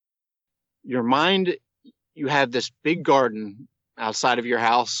your mind, you have this big garden outside of your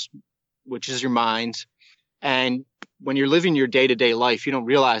house, which is your mind. And when you're living your day to day life, you don't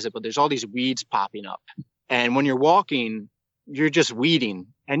realize it, but there's all these weeds popping up. And when you're walking, you're just weeding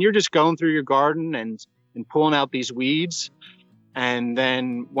and you're just going through your garden and pulling out these weeds. And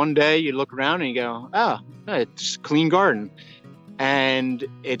then one day you look around and you go, oh, it's a clean garden. And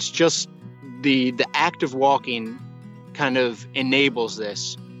it's just the act of walking kind of enables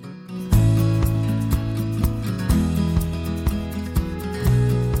this.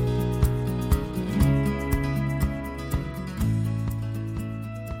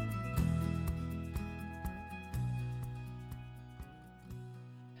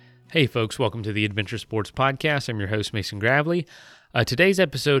 Hey folks, welcome to the Adventure Sports Podcast. I'm your host, Mason Gravely. Today's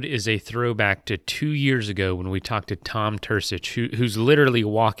episode is a throwback to 2 years ago when we talked to Tom Tursich, who's literally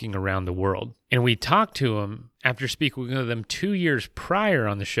walking around the world. And we talked to him after speaking with them 2 years prior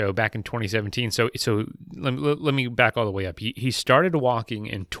on the show back in 2017. So let me back all the way up. He started walking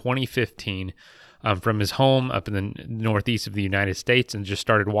in 2015 from his home up in the northeast of the United States and just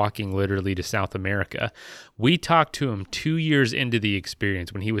started walking literally to South America. We talked to him 2 years into the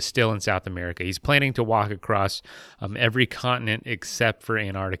experience when he was still in South America. He's planning to walk across every continent except for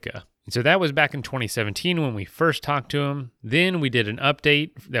Antarctica. And so that was back in 2017 when we first talked to him. Then we did an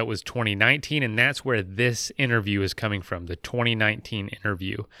update that was 2019, and that's where this interview is coming from, the 2019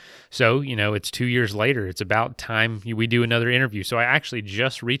 interview. So, it's 2 years later. It's about time we do another interview. So I actually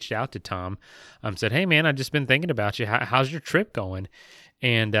just reached out to Tom, said, hey, man, I've just been thinking about you. How's your trip going?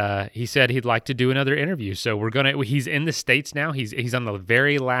 And he said he'd like to do another interview. So he's in the States now. He's on the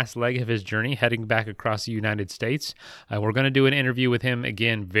very last leg of his journey, heading back across the United States. We're going to do an interview with him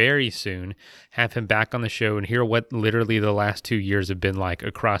again very soon, have him back on the show and hear what literally the last 2 years have been like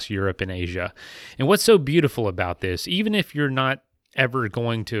across Europe and Asia. And what's so beautiful about this, even if you're not ever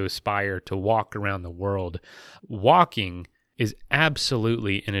going to aspire to walk around the world, walking is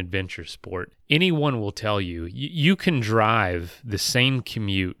absolutely an adventure sport. Anyone will tell you, you can drive the same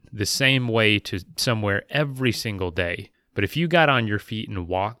commute, the same way to somewhere every single day. But if you got on your feet and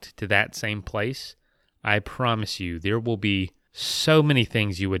walked to that same place, I promise you, there will be so many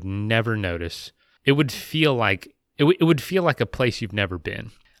things you would never notice. It would feel like a place you've never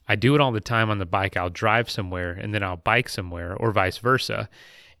been. I do it all the time on the bike. I'll drive somewhere and then I'll bike somewhere or vice versa.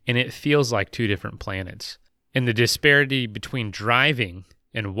 And it feels like two different planets. And the disparity between driving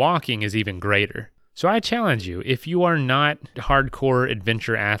and walking is even greater. So I challenge you, if you are not a hardcore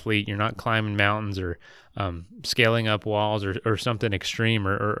adventure athlete, you're not climbing mountains or scaling up walls or something extreme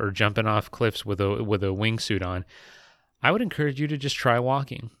or jumping off cliffs with a wingsuit on, I would encourage you to just try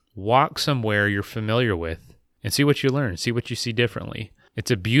walking. Walk somewhere you're familiar with and see what you learn, see what you see differently.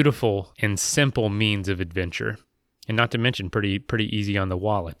 It's a beautiful and simple means of adventure. And not to mention pretty easy on the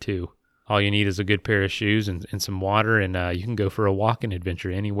wallet too. All you need is a good pair of shoes and some water, and you can go for a walking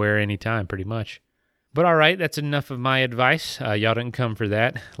adventure anywhere, anytime, pretty much. But all right, that's enough of my advice. Y'all didn't come for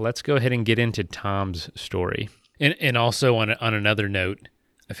that. Let's go ahead and get into Tom's story. And also on another note,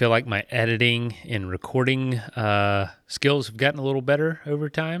 I feel like my editing and recording skills have gotten a little better over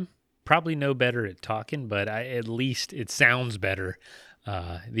time. Probably no better at talking, but at least it sounds better,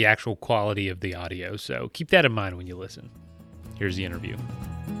 the actual quality of the audio. So keep that in mind when you listen. Here's the interview.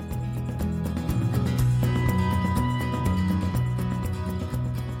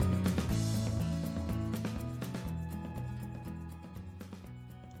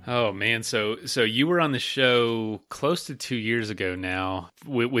 Oh man, so you were on the show close to 2 years ago now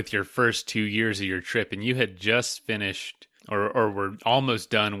with your first 2 years of your trip, and you had just finished or were almost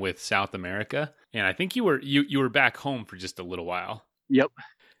done with South America, and I think you were back home for just a little while. Yep.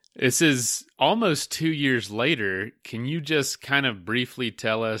 This is almost 2 years later. Can you just kind of briefly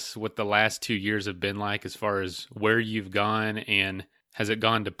tell us what the last 2 years have been like as far as where you've gone, and has it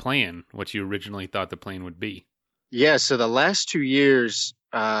gone to plan what you originally thought the plan would be? Yeah, so the last 2 years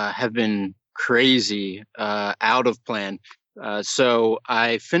have been crazy, out of plan. So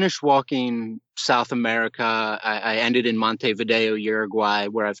I finished walking South America. I ended in Montevideo, Uruguay,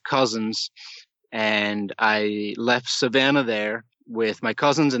 where I have cousins. And I left Savannah there with my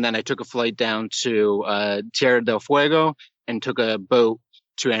cousins. And then I took a flight down to Tierra del Fuego and took a boat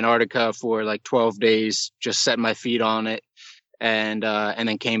to Antarctica for like 12 days, just set my feet on it. And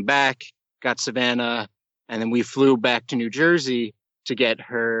then came back, got Savannah. And then we flew back to New Jersey to get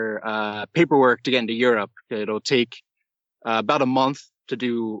her paperwork to get into Europe. It'll take about a month to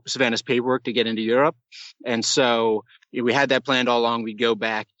do Savannah's paperwork to get into Europe. And so we had that planned all along. We'd go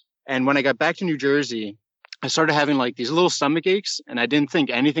back. And when I got back to New Jersey, I started having like these little stomach aches. And I didn't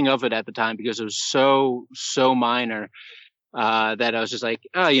think anything of it at the time because it was so minor. that I was just like,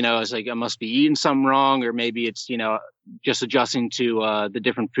 oh, I was like, I must be eating something wrong, or maybe it's, just adjusting to the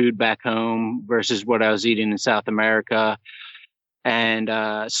different food back home versus what I was eating in South America.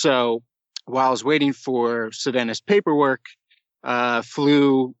 And so while I was waiting for Savannah's paperwork,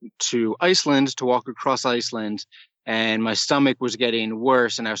 flew to Iceland to walk across Iceland, and my stomach was getting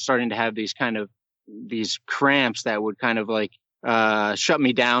worse, and I was starting to have these cramps that would kind of like shut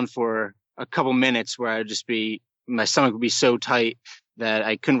me down for a couple minutes, where I'd just be my stomach would be so tight that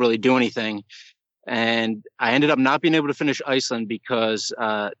I couldn't really do anything. And I ended up not being able to finish Iceland because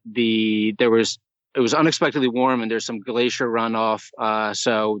it was unexpectedly warm, and there's some glacier runoff.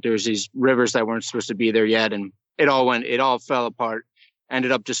 So there's these rivers that weren't supposed to be there yet, and it all fell apart.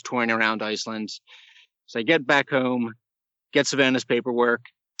 Ended up just touring around Iceland. So I get back home, get Savannah's paperwork.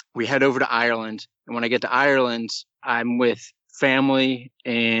 We head over to Ireland, and when I get to Ireland, I'm with family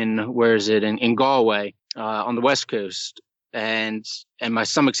in Galway, on the West Coast. And my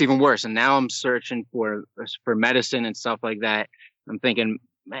stomach's even worse. And now I'm searching for medicine and stuff like that. I'm thinking,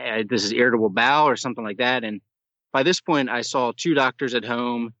 man, this is irritable bowel or something like that. And by this point, I saw 2 doctors at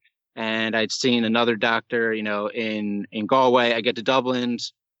home, and I'd seen another doctor, in Galway. I get to Dublin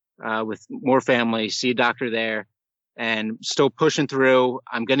with more family, see a doctor there, and still pushing through.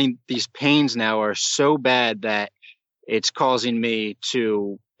 I'm getting these pains now are so bad that it's causing me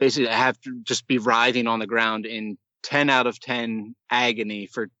to basically have to just be writhing on the ground in 10 out of 10 agony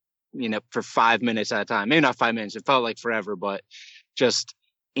for 5 minutes at a time. Maybe not 5 minutes. It felt like forever, but just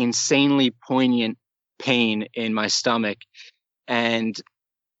insanely poignant pain in my stomach. And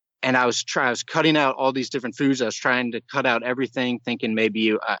I was cutting out all these different foods. I was trying to cut out everything, thinking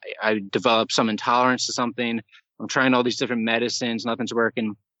maybe I developed some intolerance to something. I'm trying all these different medicines. Nothing's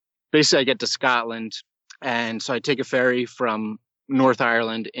working. Basically, I get to Scotland. And so I take a ferry from North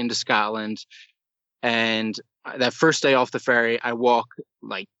Ireland into Scotland. And that first day off the ferry, I walk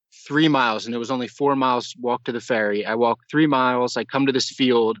like 3 miles, and it was only 4 miles walk to the ferry. I walk 3 miles. I come to this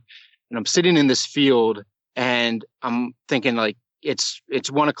field, and I'm sitting in this field, and I'm thinking like, it's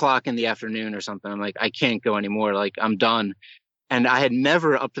 1 o'clock in the afternoon or something. I'm like, I can't go anymore. Like, I'm done. And I had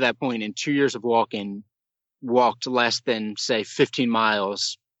never up to that point in 2 years of walking, walked less than say 15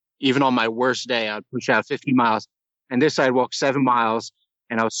 miles. Even on my worst day, I'd push out 50 miles. And this, I'd walk 7 miles,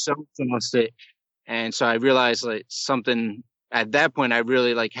 and I was so exhausted. And so I realized like something at that point, I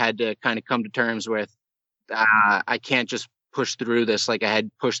really like had to kind of come to terms with, I can't just push through this like I had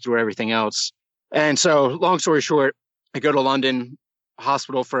pushed through everything else. And so long story short, I go to London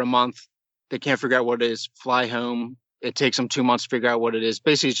hospital for a month. They can't figure out what it is, fly home. It takes them 2 months to figure out what it is.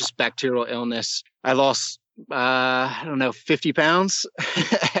 Basically, it's just bacterial illness. I lost, 50 pounds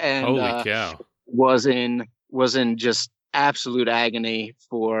and Holy cow. was in just absolute agony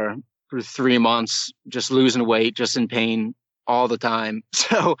for 3 months, just losing weight, just in pain all the time.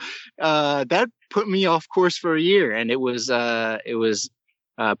 So that put me off course for a year, and it was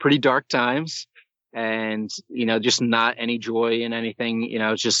pretty dark times, and just not any joy in anything.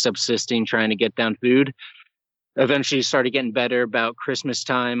 It's just subsisting, trying to get down food. Eventually started getting better about Christmas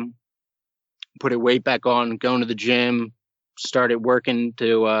time, put a weight back on, going to the gym, started working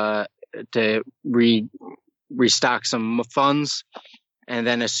to restock some funds. And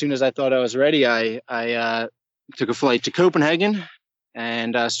then as soon as I thought I was ready, I took a flight to Copenhagen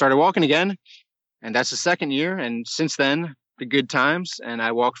and started walking again. And that's the second year. And since then, the good times. And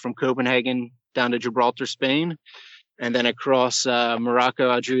I walked from Copenhagen down to Gibraltar, Spain, and then across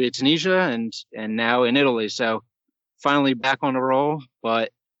Morocco, Algeria, Tunisia, and now in Italy. So finally back on the roll.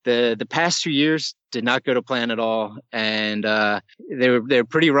 But the past 2 years did not go to plan at all. And they were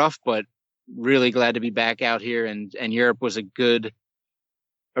pretty rough, but really glad to be back out here. And Europe was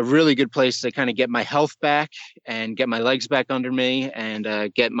a really good place to kind of get my health back and get my legs back under me and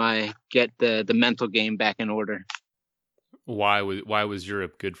get the mental game back in order. Why was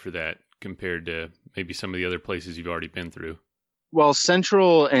Europe good for that compared to maybe some of the other places you've already been through? Well,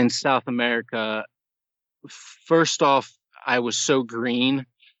 Central and South America, first off, I was so green.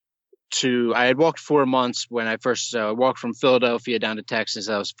 I had walked 4 months when I first walked from Philadelphia down to Texas.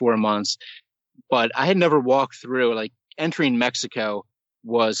 That was 4 months, but I had never walked through. Like, entering Mexico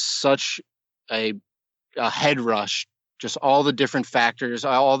was such a head rush. Just all the different factors,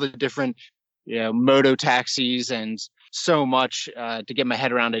 all the different moto taxis, and so much to get my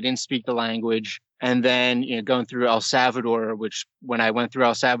head around. I didn't speak the language. And then going through El Salvador, which when I went through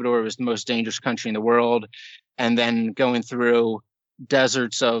El Salvador, it was the most dangerous country in the world. And then going through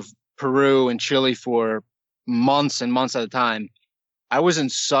deserts of Peru and Chile for months and months at a time. I was in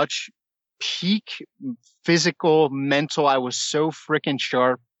such peak physical, mental. I was so freaking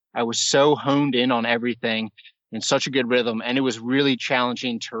sharp. I was so honed in on everything. in such a good rhythm. And it was really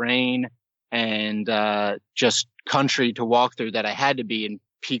challenging terrain and just country to walk through that I had to be in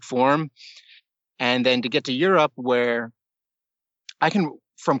peak form. And then to get to Europe, where I can,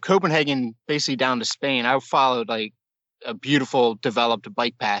 from Copenhagen basically down to Spain, I followed like a beautiful developed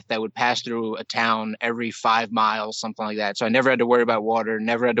bike path that would pass through a town every 5 miles, something like that. So I never had to worry about water,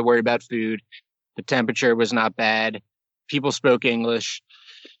 never had to worry about food. The temperature was not bad. People spoke English.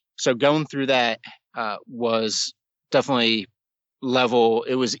 So going through that was definitely level.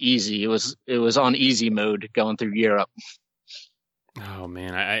 It was easy. It was on easy mode going through Europe. Oh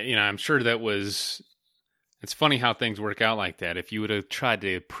man, I'm sure that was. It's funny how things work out like that. If you would have tried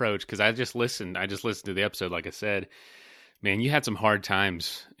to approach, because I just listened to the episode, like I said, man, you had some hard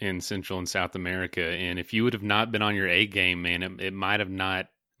times in Central and South America, and if you would have not been on your A game, man, it might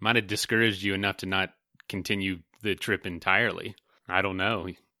have discouraged you enough to not continue the trip entirely. I don't know.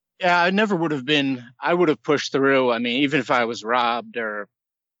 Yeah, I never would have been. I would have pushed through. I mean, even if I was robbed or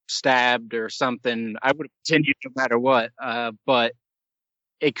stabbed or something, I would have continued no matter what. But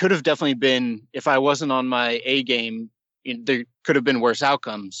it could have definitely been, if I wasn't on my A game, there could have been worse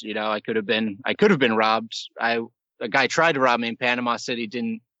outcomes. I could have been robbed. A guy tried to rob me in Panama City.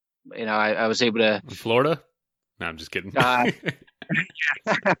 Didn't, I was able to. In Florida? No, I'm just kidding.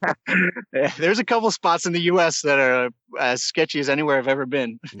 There's a couple spots in the U.S. that are as sketchy as anywhere I've ever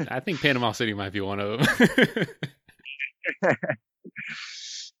been. I think Panama City might be one of them.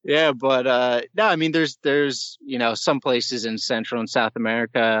 Yeah, but no, I mean, there's some places in Central and South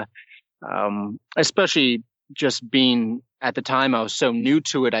America, especially just being at the time I was so new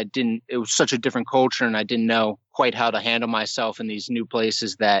to it. It was such a different culture, and I didn't know quite how to handle myself in these new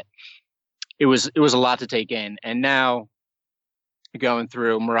places that it was a lot to take in. And now going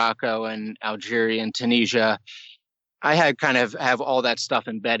through Morocco and Algeria and Tunisia, I had kind of have all that stuff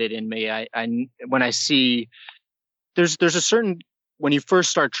embedded in me. I when I see there's a certain, when you first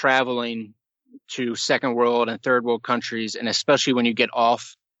start traveling to second world and third world countries, and especially when you get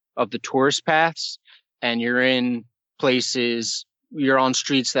off of the tourist paths and you're in places, you're on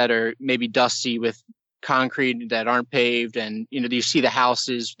streets that are maybe dusty with concrete that aren't paved, and you see the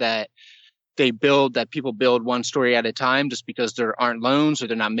houses that people build one story at a time just because there aren't loans or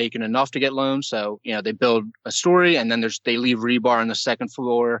they're not making enough to get loans. So, they build a story, and then they leave rebar on the second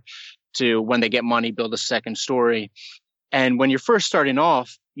floor to, when they get money, build a second story. And when you're first starting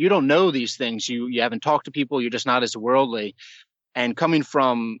off, you don't know these things. You haven't talked to people. You're just not as worldly. And coming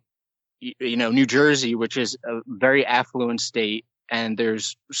from, New Jersey, which is a very affluent state, and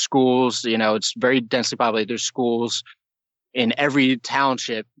there's schools, it's very densely populated. There's schools in every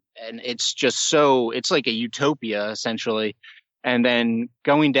township, and it's just it's like a utopia essentially. And then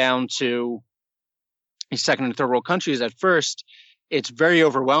going down to these second and third world countries, at first, it's very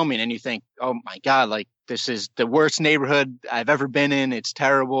overwhelming, and you think, oh my God, like this is the worst neighborhood I've ever been in. It's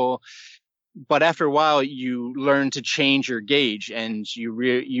terrible. But after a while, you learn to change your gauge, and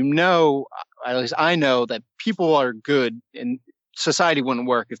at least I know, that people are good, and society wouldn't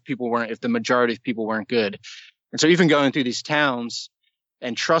work if the majority of people weren't good. And so even going through these towns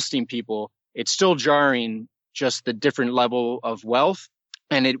and trusting people, it's still jarring, just the different level of wealth.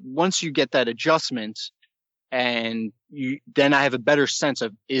 And once you get that adjustment, and then I have a better sense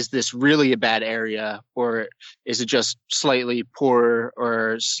of, is this really a bad area, or is it just slightly poorer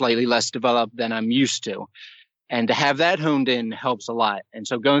or slightly less developed than I'm used to? And to have that honed in helps a lot. And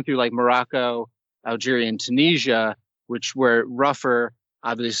so going through like Morocco, Algeria, and Tunisia, which were rougher,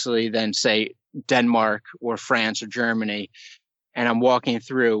 obviously, than say Denmark or France or Germany, and I'm walking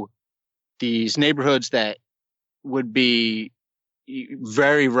through these neighborhoods that would be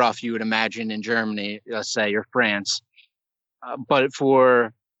very rough, you would imagine, in Germany, let's say, or France. But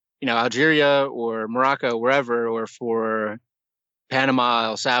for, Algeria or Morocco, wherever, or for Panama,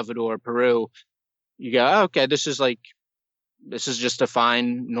 El Salvador, Peru, you go, oh, okay, this is just a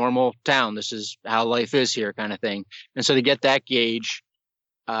fine, normal town. This is how life is here, kind of thing. And so to get that gauge,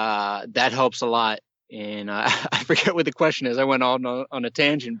 that helps a lot. And I forget what the question is. I went on a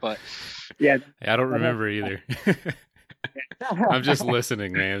tangent, but yeah. I don't remember either. I'm just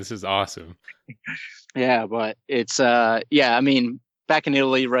listening, man. This is awesome. Yeah, but it's I mean, back in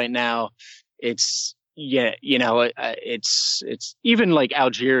Italy right now, it's it's even like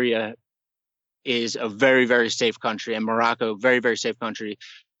Algeria is a very, very safe country, and Morocco, very, very safe country.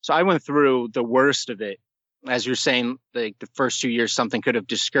 So I went through the worst of it. As you're saying, like the first 2 years, something could have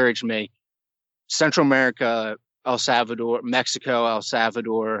discouraged me. Central America, Mexico, El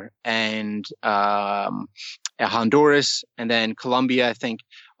Salvador, and Honduras, and then Colombia. I think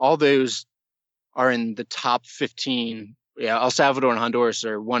all those are in the top 15 yeah, El Salvador and Honduras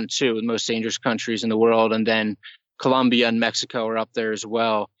are one, two of the most dangerous countries in the world. And then Colombia and Mexico are up there as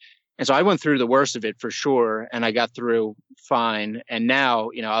well. And so I went through the worst of it for sure. And I got through fine. And now,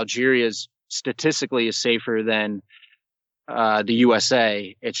 Algeria is statistically is safer than the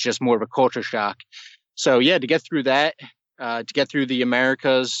USA. It's just more of a culture shock. So yeah, to get through that, to get through the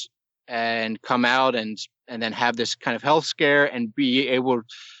Americas and come out and then have this kind of health scare and be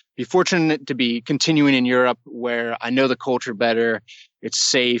fortunate to be continuing in Europe where I know the culture better. It's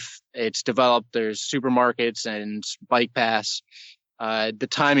safe. It's developed. There's supermarkets and bike paths. The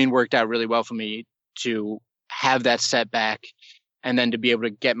timing worked out really well for me to have that setback and then to be able to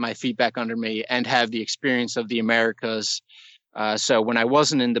get my feet back under me and have the experience of the Americas. So when I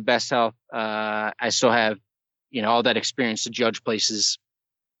wasn't in the best health, I still have, all that experience to judge places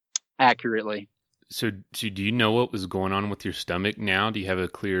accurately. So do you know what was going on with your stomach now? Do you have a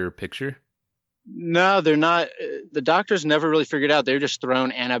clearer picture? No, they're not. The doctors never really figured out. They're just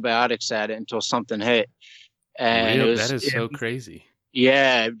throwing antibiotics at it until something hit. And Real? That is so crazy.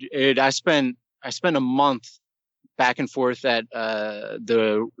 Yeah, I spent a month back and forth at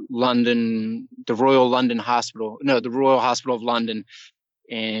the Royal London Hospital, no, the Royal Hospital of London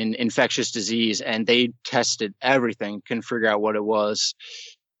in infectious disease, and they tested everything, couldn't figure out what it was.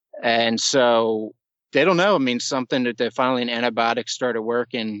 And so they don't know. I mean, something that finally an antibiotic started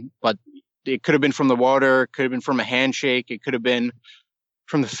working, but it could have been from the water, it could have been from a handshake, it could have been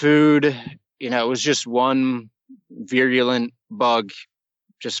from the food. It was just one virulent bug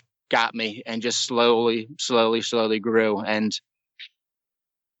just got me and just slowly grew. And,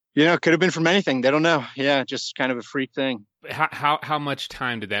 it could have been from anything. They don't know. Yeah, just kind of a freak thing. How much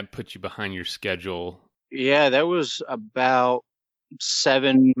time did that put you behind your schedule? Yeah, that was about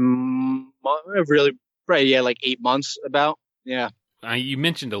 7 months, really, right? Yeah, like 8 months about. Yeah. You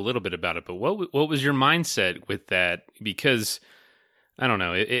mentioned a little bit about it, but what was your mindset with that? Because I don't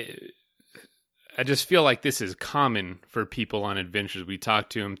know, I just feel like this is common for people on adventures. We talk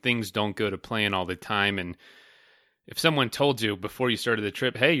to them, things don't go to plan all the time, and if someone told you before you started the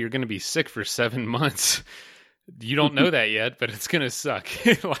trip, hey, you're going to be sick for 7 months, you don't know that yet, but it's going to suck.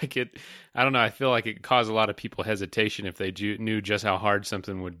 I don't know. I feel like it caused a lot of people hesitation if they knew just how hard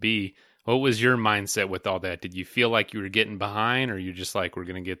something would be. What was your mindset with all that? Did you feel like you were getting behind, or you just like, we're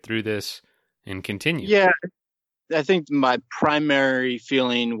going to get through this and continue? Yeah, I think my primary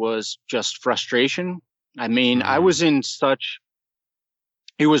feeling was just frustration. I mean,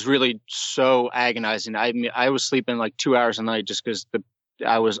 it was really so agonizing. I mean, I was sleeping like 2 hours a night just because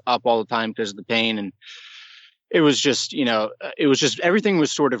I was up all the time because of the pain. And it was just, everything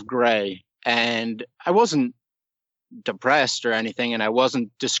was sort of gray, and I wasn't depressed or anything. And I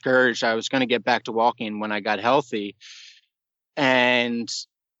wasn't discouraged. I was going to get back to walking when I got healthy. And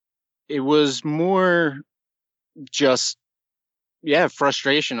it was more just, yeah,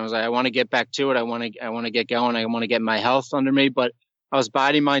 frustration. I was like, I want to get back to it. I want to get going. I want to get my health under me, but I was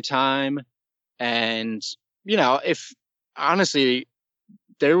biding my time. And, if honestly,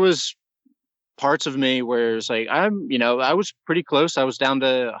 there was parts of me where it's like, I was pretty close. I was down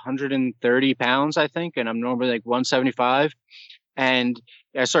to 130 pounds, I think. And I'm normally like 175. And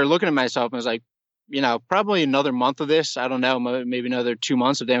I started looking at myself and I was like, probably another month of this. I don't know, maybe another 2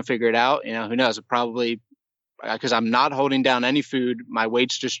 months if they don't figure it out. Who knows? It probably, because I'm not holding down any food. My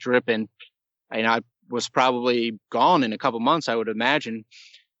weight's just dripping. I was probably gone in a couple months, I would imagine.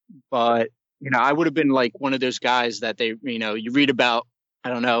 But, I would have been like one of those guys that you read about, I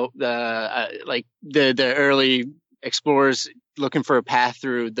don't know, the early explorers looking for a path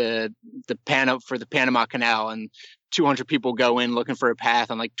through the Panama Canal, and 200 people go in looking for a path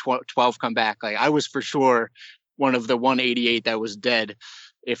and like 12 come back. Like I was for sure one of the 188 that was dead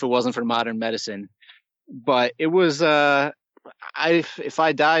if it wasn't for modern medicine. But it was, if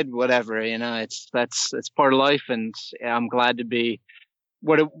I died, whatever, it's part of life, and I'm glad to be.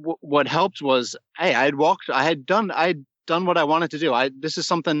 What helped was, hey, I had done what I wanted to do. This is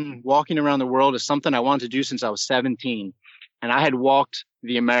something, walking around the world is something I wanted to do since I was 17, and I had walked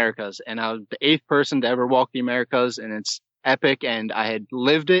the Americas, and I was the 8th person to ever walk the Americas, and it's epic, and I had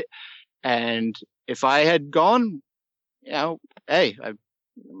lived it. And if I had gone, hey,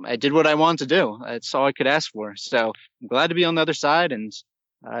 I did what I wanted to do. That's all I could ask for. So I'm glad to be on the other side. And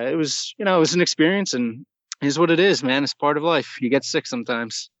it was an experience, and it is what it is, man. It's part of life. You get sick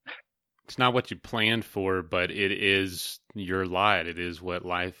sometimes. It's not what you planned for, but it is your lot. It is what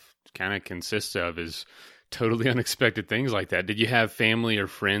life kind of consists of, is totally unexpected things like that. Did you have family or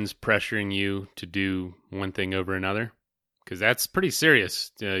friends pressuring you to do one thing over another? Because that's pretty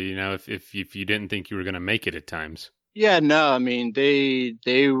serious, if you didn't think you were going to make it at times. Yeah, no, I mean, I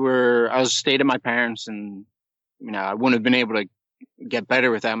was stayed at my parents, and I wouldn't have been able to get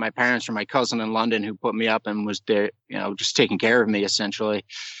better without my parents or my cousin in London who put me up and was there, just taking care of me essentially.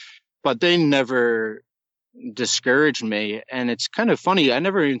 But they never discouraged me. And it's kind of funny. I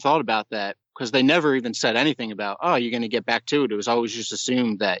never even thought about that because they never even said anything about, oh, you're going to get back to it. It was always just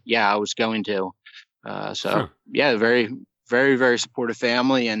assumed that, yeah, I was going to. Yeah, very, very, very supportive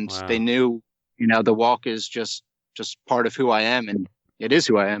family. And Wow. They knew, the walk is just part of who I am. And it is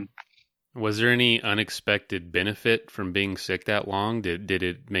who I am. Was there any unexpected benefit from being sick that long? Did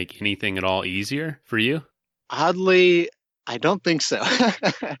it make anything at all easier for you? Oddly, I don't think so.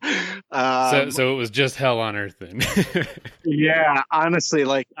 So it was just hell on earth then. Yeah, honestly,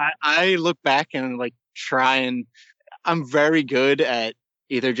 like I look back and like I'm very good at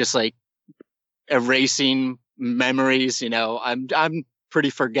either just like erasing memories, I'm pretty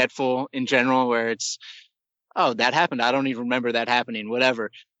forgetful in general where it's, oh, that happened. I don't even remember that happening, whatever.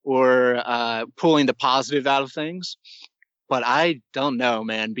 Or pulling the positive out of things. But I don't know,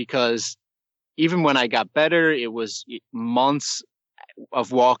 man, because even when I got better, it was months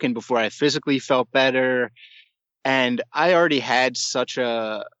of walking before I physically felt better. And I already had such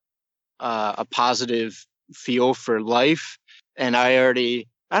a positive feel for life. And I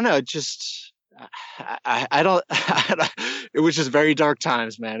don't know, just, I don't, it was just very dark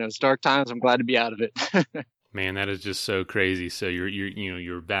times, man. It was dark times. I'm glad to be out of it. Man, that is just so crazy. So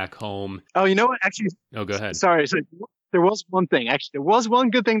you're back home. Oh, you know what? Actually, oh, go ahead. Sorry. So there was one thing. Actually, there was one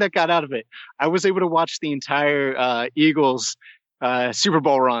good thing that got out of it. I was able to watch the entire Eagles Super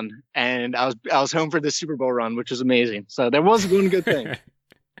Bowl run, and I was home for the Super Bowl run, which was amazing. So there was one good thing.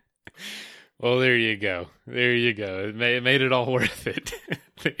 Well, there you go. It made it all worth it.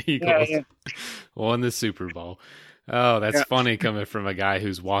 The Eagles won the Super Bowl. Oh, that's funny coming from a guy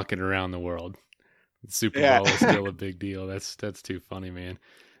who's walking around the world. The Super Bowl is still a big deal. That's too funny, man.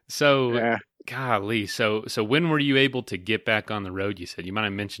 So, golly. So when were you able to get back on the road? You said you might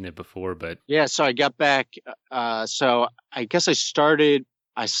have mentioned it before, but yeah. So I got back. So I guess I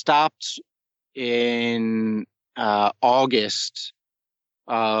stopped in August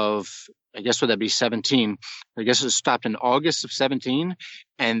of, I guess, would that be 17? I guess it stopped in August of 17.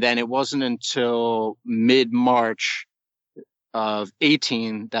 And then it wasn't until mid-March of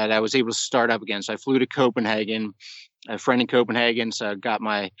 18 that I was able to start up again. So I flew to Copenhagen, a friend in Copenhagen. So I got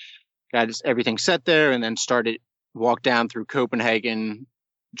everything set there and then walk down through Copenhagen,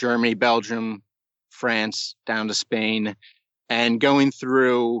 Germany, Belgium, France, down to Spain, and going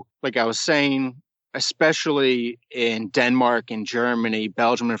through, like I was saying, especially in Denmark and Germany,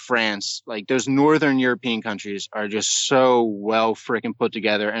 Belgium and France, like those Northern European countries are just so well freaking put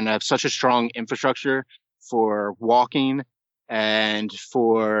together and have such a strong infrastructure for walking and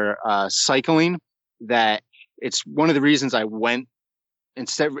for cycling that it's one of the reasons I went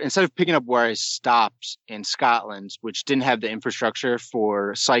instead of picking up where I stopped in Scotland, which didn't have the infrastructure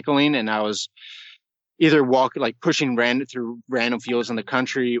for cycling. And I was either pushing through random fields in the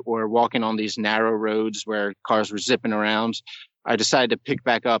country or walking on these narrow roads where cars were zipping around. I decided to pick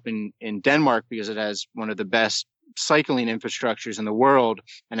back up in Denmark because it has one of the best cycling infrastructures in the world.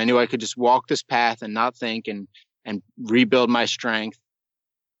 And I knew I could just walk this path and not think and rebuild my strength.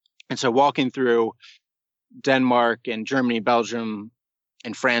 And so walking through Denmark and Germany, Belgium,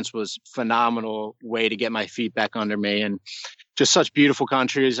 and France was a phenomenal way to get my feet back under me. And just such beautiful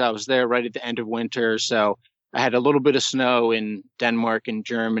countries. I was there right at the end of winter. So I had a little bit of snow in Denmark and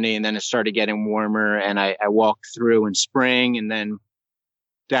Germany, and then it started getting warmer. And I walked through in spring, and then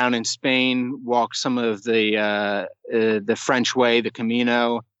down in Spain, walked some of the French way, the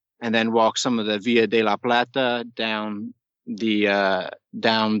Camino, and then walked some of the Via de la Plata down the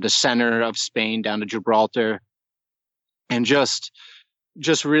center of Spain, down to Gibraltar, and just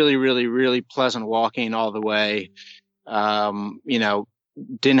really, really, really pleasant walking all the way.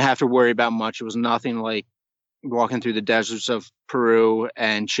 Didn't have to worry about much. It was nothing like walking through the deserts of Peru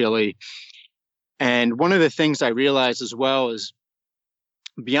and Chile. And one of the things I realized as well is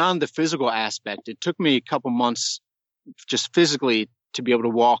beyond the physical aspect, it took me a couple months just physically to be able to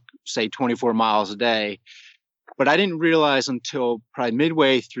walk, say, 24 miles a day. But I didn't realize until probably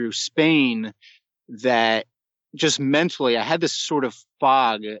midway through Spain that just mentally, I had this sort of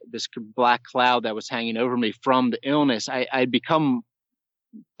fog, this black cloud that was hanging over me from the illness. I'd become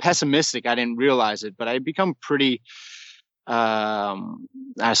pessimistic. I didn't realize it, but I'd become pretty sour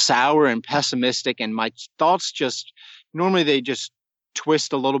and pessimistic. And my thoughts normally they just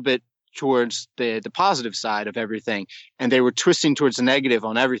twist a little bit towards the positive side of everything. And they were twisting towards the negative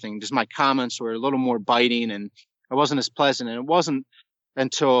on everything. Just my comments were a little more biting and I wasn't as pleasant. And it wasn't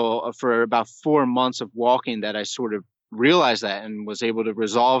until for about 4 months of walking that I sort of realized that and was able to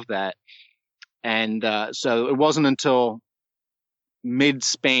resolve that. And so it wasn't until mid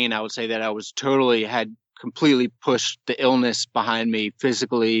Spain, I would say, that I was had completely pushed the illness behind me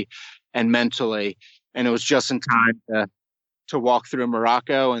physically and mentally. And it was just in time to walk through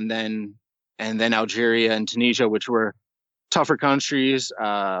Morocco and then Algeria and Tunisia, which were tougher countries,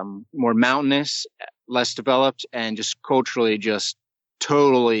 more mountainous, less developed, and just culturally just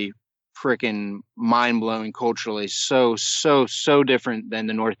totally freaking mind blowing culturally. So different than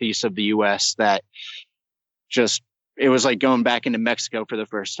the Northeast of the US that just, it was like going back into Mexico for the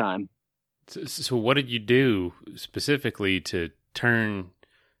first time. So what did you do specifically to turn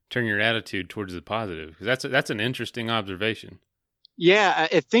your attitude towards the positive? Because that's an interesting observation. Yeah,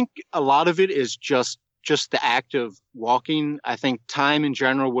 I think a lot of it is just the act of walking. I think time in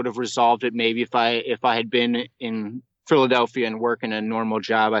general would have resolved it. Maybe if I had been in Philadelphia and working a normal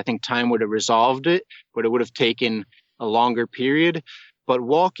job, I think time would have resolved it, but it would have taken a longer period. But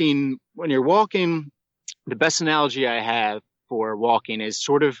walking, when you're walking, the best analogy I have for walking is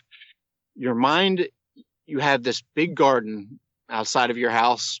sort of your mind. You have this big garden outside of your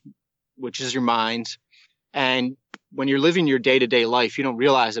house, which is your mind. And when you're living your day-to-day life, you don't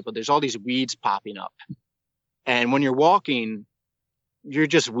realize it, but there's all these weeds popping up. And when you're walking, you're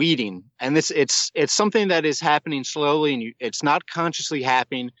just weeding. And it's something that is happening slowly, and it's not consciously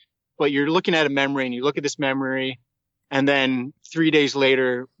happening, but you're looking at a memory and you look at this memory, and then 3 days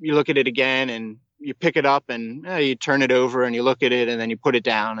later, you look at it again and you pick it up and you turn it over and you look at it and then you put it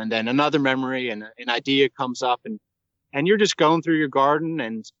down, and then another memory and an idea comes up, and you're just going through your garden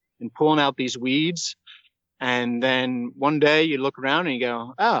and pulling out these weeds. And then one day you look around and you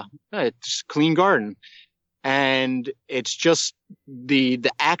go, oh, it's a clean garden. And it's just the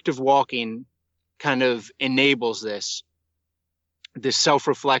act of walking kind of enables this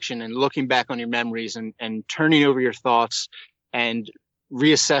self-reflection and looking back on your memories and turning over your thoughts and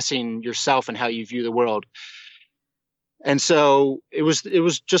reassessing yourself and how you view the world. And so it was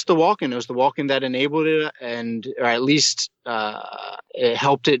just the walking. It was the walking that enabled it, or at least it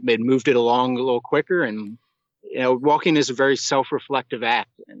helped it. It moved it along a little quicker. And walking is a very self-reflective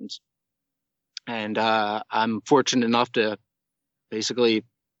act, and I'm fortunate enough to basically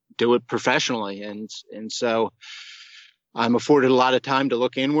do it professionally, and so I'm afforded a lot of time to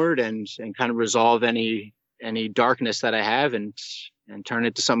look inward and kind of resolve any darkness that I have and turn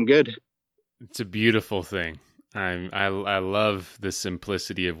it to something good. It's a beautiful thing. I love the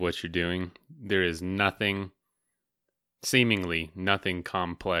simplicity of what you're doing. There is seemingly nothing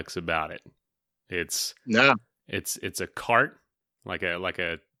complex about it. It's a cart, like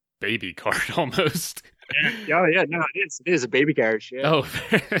a baby cart almost. Yeah, no, it is a baby carriage. Yeah. Oh,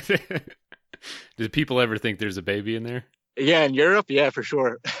 do people ever think there's a baby in there? Yeah, in Europe, yeah, for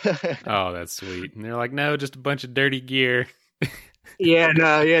sure. Oh, that's sweet. And they're like, no, just a bunch of dirty gear. Yeah,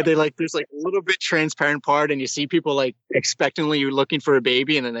 no, yeah, there's like a little bit transparent part, and you see people like expectantly looking for a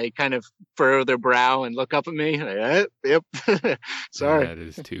baby, and then they kind of furrow their brow and look up at me. Like, yep. Sorry. That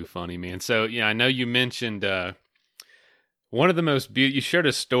is too funny, man. So, yeah, I know you mentioned one of the most beautiful. You shared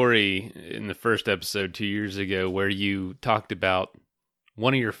a story in the first episode 2 years ago where you talked about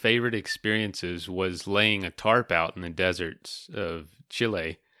one of your favorite experiences was laying a tarp out in the deserts of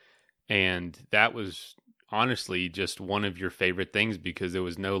Chile, and that was honestly just one of your favorite things because there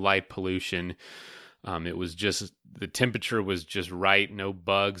was no light pollution. It was just, the temperature was just right, no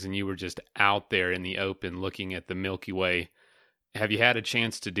bugs, and you were just out there in the open looking at the Milky Way. Have you had a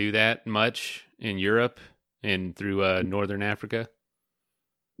chance to do that much in Europe and through Northern Africa?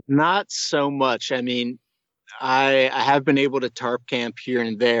 Not so much. I mean, I have been able to tarp camp here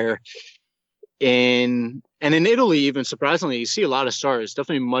and there. In Italy, even surprisingly, you see a lot of stars,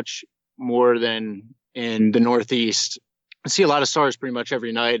 definitely much more than in the Northeast. I see a lot of stars pretty much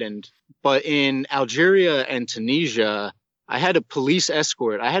every night. But in Algeria and Tunisia, I had a police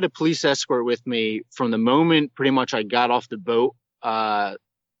escort. I had a police escort with me from the moment pretty much I got off the boat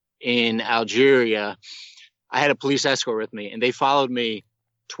in Algeria. I had a police escort with me, and they followed me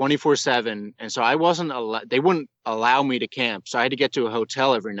 24/7. And so I wasn't they wouldn't allow me to camp. So I had to get to a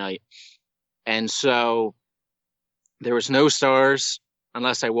hotel every night. And so there was no stars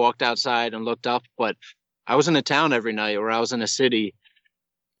unless I walked outside and looked up, but I was in a town every night, or I was in a city.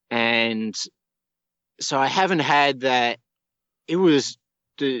 And so I haven't had that. It was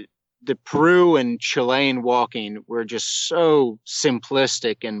the Peru and Chilean walking were just so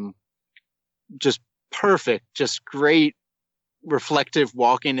simplistic and just perfect, just great reflective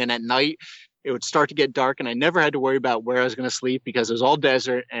walking. And at night it would start to get dark, and I never had to worry about where I was going to sleep because it was all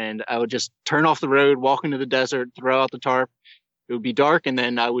desert, and I would just turn off the road, walk into the desert, throw out the tarp. It would be dark, and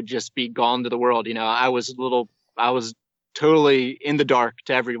then I would just be gone to the world. I was totally in the dark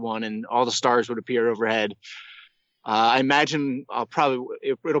to everyone, and all the stars would appear overhead. I imagine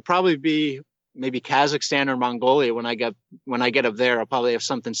it'll probably be maybe Kazakhstan or Mongolia when I get up there. I'll probably have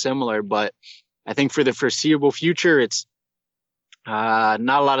something similar, but I think for the foreseeable future, it's not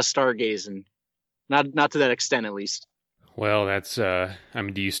a lot of stargazing, not to that extent at least. Well, that's I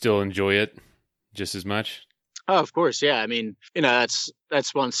mean, do you still enjoy it just as much? Oh, of course, yeah. I mean, that's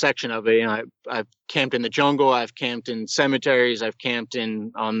one section of it. I've camped in the jungle, I've camped in cemeteries, I've camped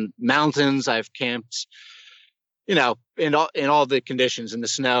on mountains, I've camped, in all the conditions, in the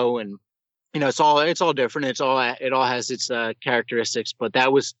snow, and it's all different. It all has its characteristics, but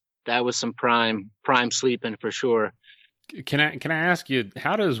that was some prime sleeping for sure. Can I ask you,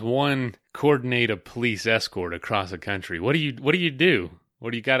 how does one coordinate a police escort across a country? What do you do? How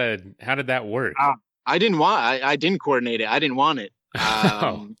did that work? I didn't coordinate it. I didn't want it.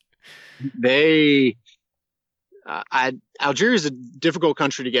 Oh. Algeria is a difficult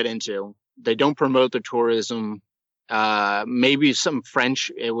country to get into. They don't promote the tourism. Maybe some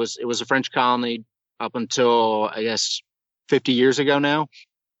French. It was a French colony up until, I guess, 50 years ago now.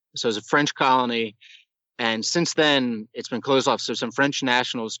 So it's a French colony. And since then, it's been closed off. So some French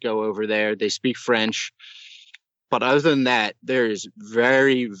nationals go over there. They speak French. But other than that, there is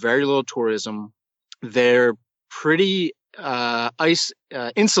very, very little tourism. They're pretty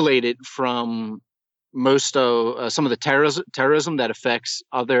insulated from most of some of the terrorism that affects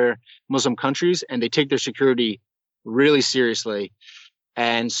other Muslim countries, and they take their security really seriously.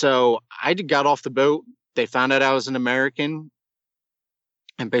 And so I got off the boat. They found out I was an American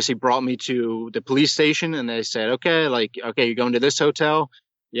and basically brought me to the police station, and they said, okay, you're going to this hotel?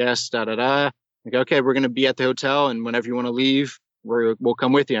 Yes, da da da. Like, okay, we're going to be at the hotel, and whenever you want to leave, we'll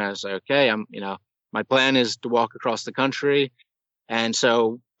come with you. And I was like, okay, my plan is to walk across the country. And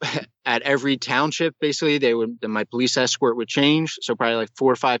so at every township, basically, my police escort would change. So probably like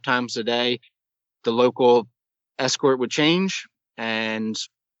 4 or 5 times a day, the local escort would change. And,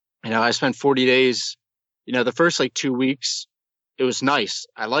 I spent 40 days, the first 2 weeks, it was nice.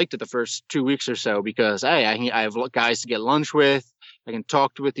 I liked it the first 2 weeks or so because, hey, I have guys to get lunch with. I can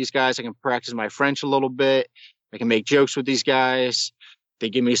talk with these guys. I can practice my French a little bit. I can make jokes with these guys. They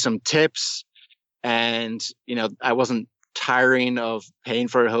give me some tips. And, I wasn't tiring of paying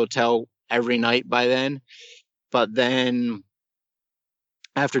for a hotel every night by then. But then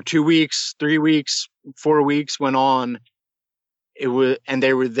after 2 weeks, 3 weeks, 4 weeks went on, and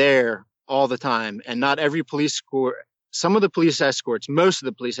they were there all the time. And not every police escort, most of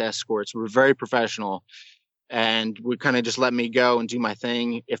the police escorts were very professional and would kind of just let me go and do my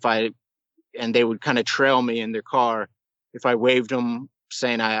thing. And they would kind of trail me in their car. If I waved them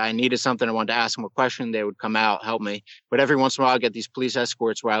saying I needed something, I wanted to ask them a question, they would come out, help me. But every once in a while, I get these police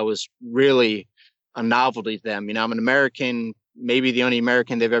escorts where I was really a novelty to them. I'm an American, maybe the only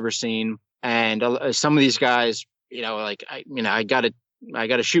American they've ever seen. And some of these guys, I got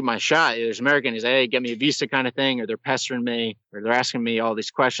to shoot my shot. There's Americans, hey, get me a visa kind of thing, or they're pestering me, or they're asking me all these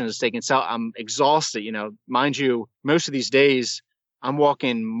questions they can sell. I'm exhausted. Mind you, most of these days I'm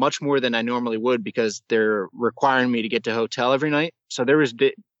walking much more than I normally would because they're requiring me to get to a hotel every night. So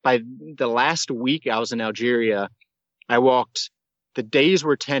by the last week I was in Algeria, I walked, the days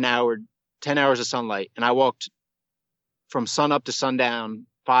were 10 hours of sunlight. And I walked from sun up to sundown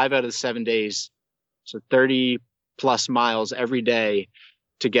 5 out of the 7 days. So 30 plus miles every day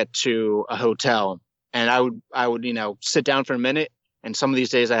to get to a hotel. And I would, sit down for a minute. And some of these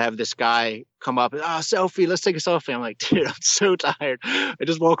days I have this guy come up and, selfie, let's take a selfie. I'm like, dude, I'm so tired. I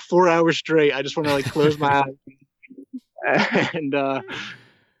just walked 4 hours straight. I just want to close my eyes. And,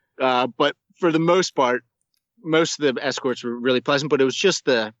 but for the most part, most of the escorts were really pleasant, but it was just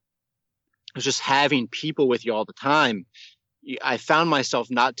having people with you all the time. I found myself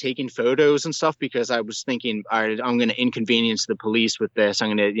not taking photos and stuff because I was thinking, all right, I'm going to inconvenience the police with this.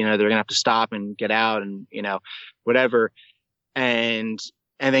 I'm going to, they're going to have to stop and get out and, whatever. And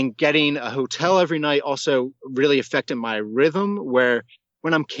then getting a hotel every night also really affected my rhythm, where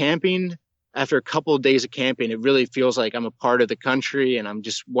when I'm camping, after a couple of days of camping, it really feels like I'm a part of the country and I'm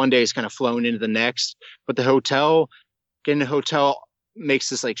just, one day is kind of flowing into the next. But getting a hotel makes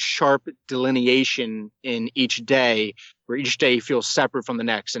this sharp delineation in each day, where each day feels separate from the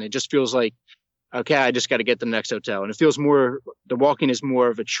next. And it just feels like, okay, I just got to get to the next hotel. And it feels the walking is more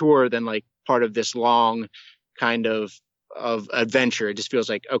of a chore than part of this long kind of adventure. It just feels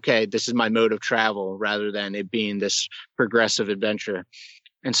like, okay, this is my mode of travel rather than it being this progressive adventure.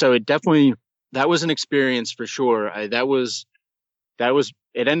 And so it definitely, that was an experience for sure. It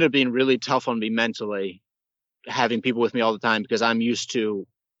ended up being really tough on me mentally, having people with me all the time, because I'm used to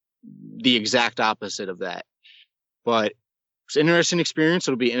the exact opposite of that. But it's an interesting experience.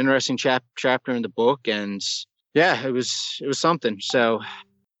 It'll be an interesting chapter in the book. And yeah, it was something. So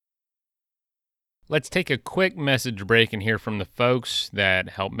let's take a quick message break and hear from the folks that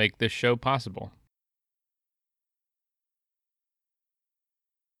help make this show possible.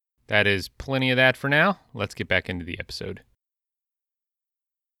 That is plenty of that for now. Let's get back into the episode.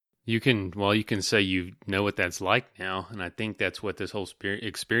 You can say you know what that's like now, and I think that's what this whole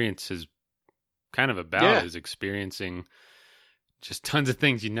experience is kind of about, is experiencing just tons of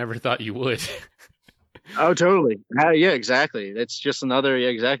things you never thought you would. Oh, totally. Yeah, exactly. That's just another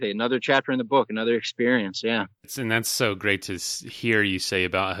chapter in the book, another experience. Yeah. And that's so great to hear you say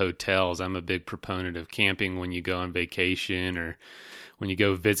about hotels. I'm a big proponent of camping when you go on vacation or when you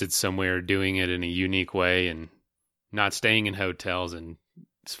go visit somewhere, doing it in a unique way and not staying in hotels. And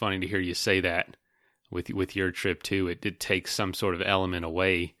it's funny to hear you say that with your trip too. It did take some sort of element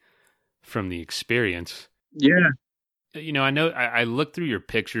away from the experience. Yeah. You know, I know I looked through your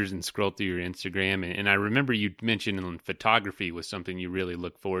pictures and scrolled through your Instagram, and I remember you mentioned photography was something you really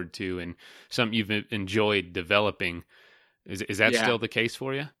look forward to and something you've enjoyed developing. Is that still the case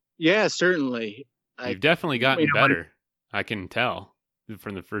for you? Yeah, certainly. You've definitely gotten better. I can tell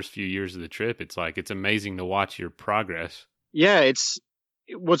from the first few years of the trip. It's amazing to watch your progress. Yeah,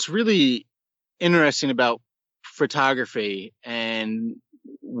 what's really interesting about photography and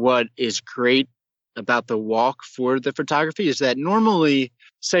what is great about the walk for the photography is that normally,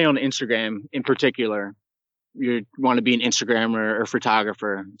 say on Instagram in particular, you want to be an Instagrammer or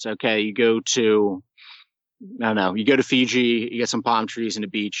photographer. It's okay. You go to Fiji, you get some palm trees and a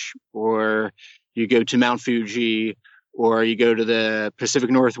beach, or you go to Mount Fuji, or you go to the Pacific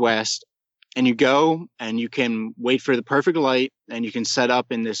Northwest, and you go and you can wait for the perfect light and you can set up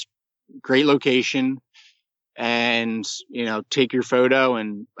in this great location and, take your photo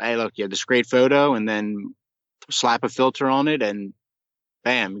and, hey, look, you have this great photo, and then slap a filter on it and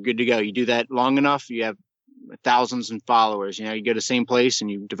bam, you're good to go. You do that long enough, you have thousands of followers. You go to the same place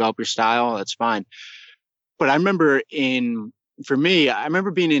and you develop your style. That's fine. But I remember being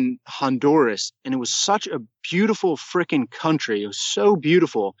in Honduras, and it was such a beautiful freaking country. It was so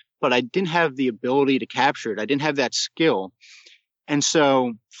beautiful, but I didn't have the ability to capture it. I didn't have that skill. And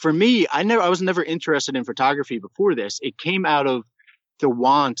so for me, I was never interested in photography before this. It came out of the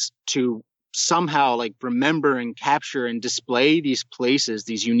want to somehow remember and capture and display these places,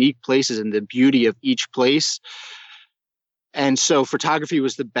 these unique places, and the beauty of each place. And so photography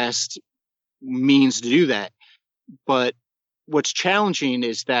was the best means to do that. But what's challenging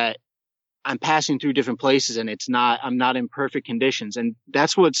is that I'm passing through different places and I'm not in perfect conditions. And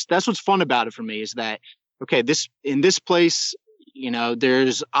that's what's fun about it for me, is that, okay, in this place,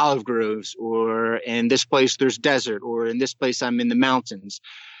 there's olive groves, or in this place there's desert, or in this place I'm in the mountains.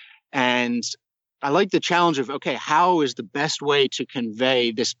 And I like the challenge of, okay, how is the best way to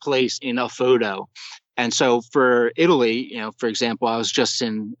convey this place in a photo? And so for Italy, for example, I was just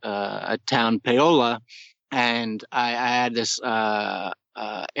in a town, Paola, and I had this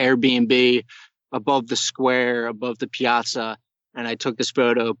Airbnb above the square, above the piazza, and I took this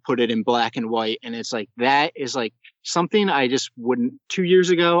photo, put it in black and white, and it's that is something I just wouldn't. 2 years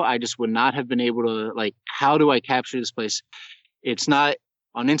ago, I just would not have been able to how do I capture this place? It's not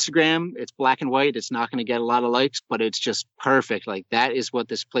on Instagram. It's black and white. It's not going to get a lot of likes, but it's just perfect. That is what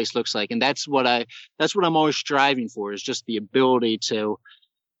this place looks like, and that's what I'm always striving for, is just the ability to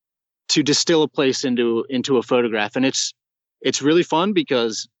distill a place into a photograph. And it's really fun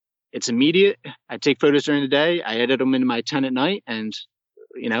because it's immediate. I take photos during the day. I edit them into my 10 at night. And,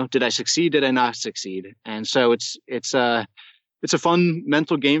 did I succeed? Did I not succeed? And so it's a fun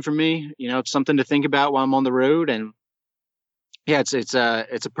mental game for me. It's something to think about while I'm on the road. And yeah, I think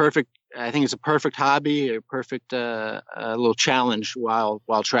it's a perfect hobby, a perfect little challenge while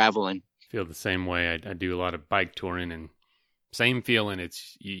traveling. I feel the same way. I do a lot of bike touring, and same feeling.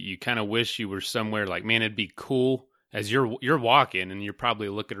 It's you kind of wish you were somewhere man, it'd be cool as you're walking and you're probably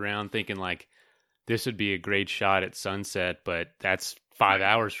looking around thinking this would be a great shot at sunset, but that's 5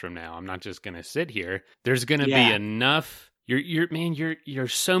 hours from now. I'm not just going to sit here. There's going to be enough. You're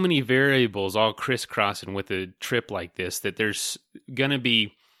so many variables all crisscrossing with a trip like this that there's going to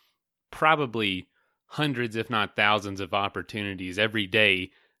be probably hundreds, if not thousands, of opportunities every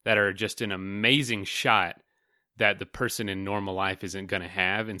day that are just an amazing shot that the person in normal life isn't going to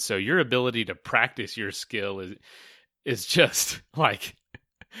have. And so your ability to practice your skill is just unlike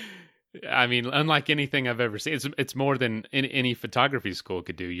anything I've ever seen. It's more than any photography school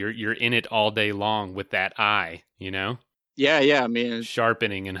could do. You're in it all day long with that eye, Yeah. I mean,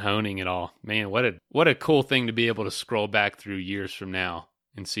 sharpening and honing it all. Man, what a cool thing to be able to scroll back through years from now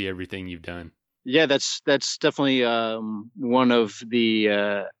and see everything you've done. Yeah, that's definitely one of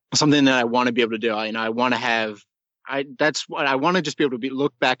the something that I want to be able to do. I want to have that's what I want to just be able to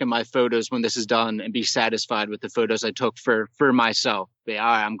look back at my photos when this is done and be satisfied with the photos I took for myself. Be, all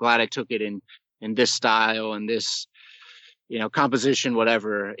right, I'm glad I took it in this style and this composition,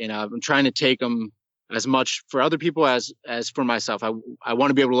 whatever. I'm trying to take them as much for other people as for myself. I want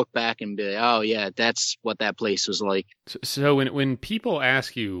to be able to look back and be, oh yeah, that's what that place was like. So when people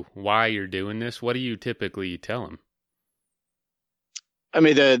ask you why you're doing this, what do you typically tell them? I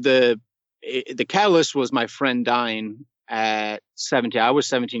mean, the catalyst was my friend dying at 17. I was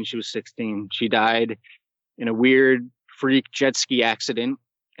 17, she was 16. She died in a weird freak jet ski accident,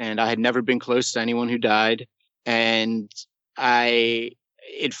 and I had never been close to anyone who died. And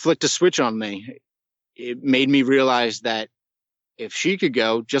it flicked a switch on me. It made me realize that if she could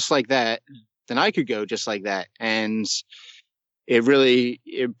go just like that, then I could go just like that. And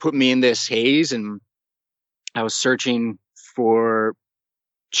it put me in this haze, and I was searching for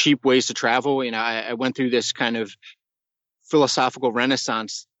cheap ways to travel. I went through this kind of philosophical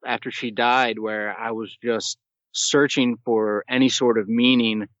renaissance after she died, where I was just searching for any sort of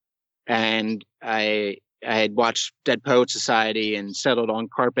meaning. And I had watched Dead Poet Society and settled on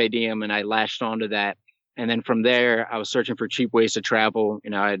Carpe Diem, and I latched onto that. And then from there, I was searching for cheap ways to travel.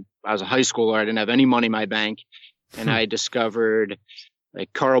 I was a high schooler. I didn't have any money in my bank. And I discovered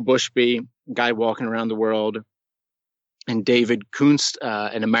like Carl Bushby, guy walking around the world, and David Kunst,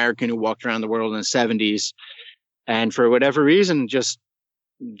 an American who walked around the world in the 70s. And for whatever reason, just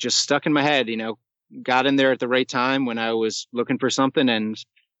stuck in my head, got in there at the right time when I was looking for something. And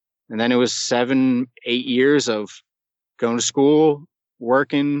then it was 7, 8 years of going to school,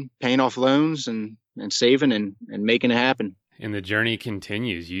 working, paying off loans and saving and making it happen. And the journey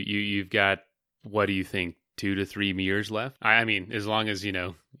continues. You've got, what do you think, 2 to 3 years left? I mean, as long as, you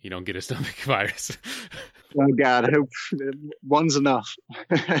don't get a stomach virus. Oh God, I hope one's enough.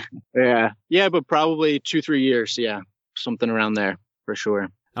 Yeah, but probably 2, 3 years. Yeah, something around there for sure.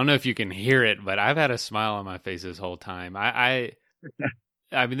 I don't know if you can hear it, but I've had a smile on my face this whole time. I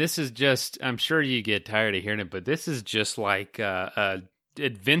mean, this is just, I'm sure you get tired of hearing it, but this is just like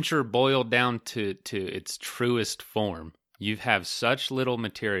adventure boiled down to its truest form. You have such little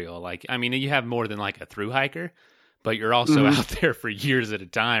material. Like, I mean, you have more than like a thru hiker, but you're also out there for years at a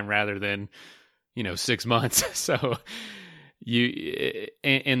time rather than, 6 months. So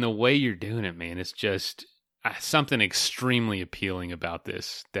and the way you're doing it, man, it's just something extremely appealing about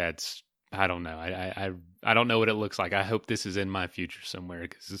this. That's, I don't know. I don't know what it looks like. I hope this is in my future somewhere,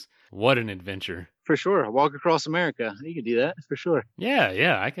 because what an adventure. For sure. Walk across America. You could do that for sure.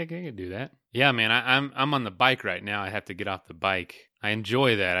 Yeah. I could do that. Yeah, man. I'm on the bike right now. I have to get off the bike. I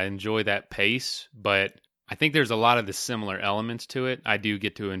enjoy that. I enjoy that pace, but I think there's a lot of the similar elements to it. I do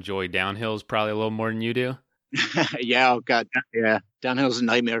get to enjoy downhills probably a little more than you do. Yeah. Oh God. Yeah. Downhill's a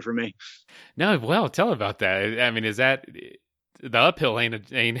nightmare for me. No, well, tell about that. I mean, is that the uphill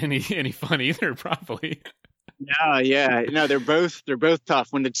ain't any fun either? Probably. Yeah. They're both tough.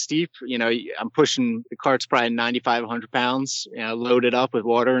 When it's steep, I'm pushing the cart's probably 95, 100 pounds, loaded up with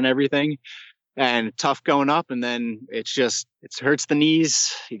water and everything, and tough going up. And then it hurts the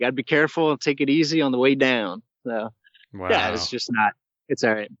knees. You got to be careful and take it easy on the way down. So Wow. Yeah, it's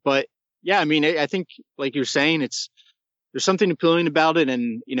all right. But yeah, I mean, I think like you're saying, there's something appealing about it.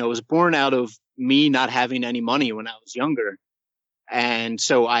 And, it was born out of me not having any money when I was younger. And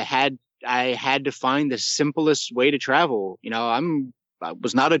so I had to find the simplest way to travel. I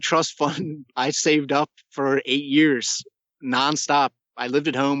was not a trust fund. I saved up for 8 years nonstop. I lived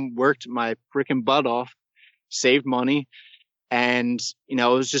at home, worked my freaking butt off, saved money. And, it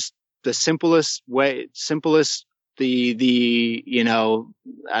was just the simplest way, I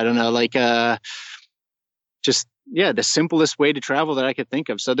don't know, like, the simplest way to travel that I could think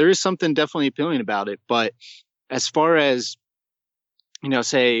of. So there is something definitely appealing about it. But as far as,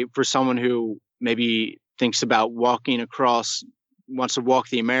 say for someone who maybe thinks about wants to walk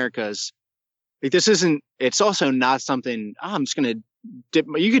the Americas, like it's also not something, I'm just going to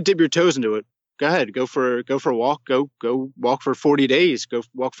you could dip your toes into it. Go ahead, go for a walk, go walk for 40 days, go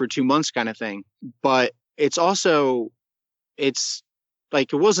walk for 2 months kind of thing. But it's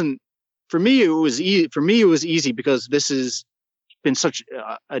like, it wasn't, for me, it was easy. For me, it was easy because this has been such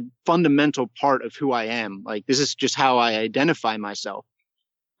a fundamental part of who I am. Like, this is just how I identify myself.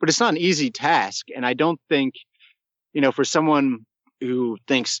 But it's not an easy task. And I don't think, for someone who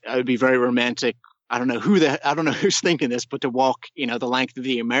thinks it would be very romantic, I don't know who's thinking this, but to walk, the length of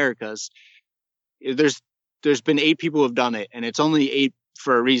the Americas, there's been 8 people who have done it, and it's only 8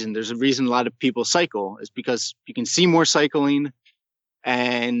 for a reason. There's a reason a lot of people cycle, is because you can see more cycling.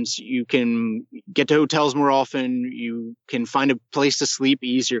 and you can get to hotels more often. You can find a place to sleep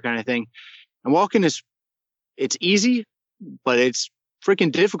easier, kind of thing. And walking it's easy, but it's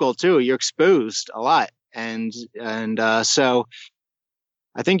freaking difficult too. You're exposed a lot. So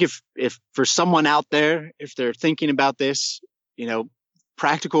I think if for someone out there, if they're thinking about this,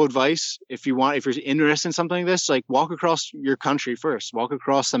 practical advice, if you're interested in something like this, like walk across your country first, walk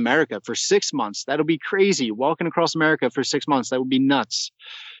across America for 6 months. That'll be crazy. Walking across America for 6 months, that would be nuts.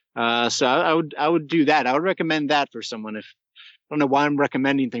 So I would do that. I would recommend that for someone. I don't know why I'm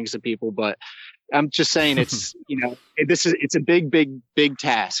recommending things to people, but I'm just saying it's, it's a big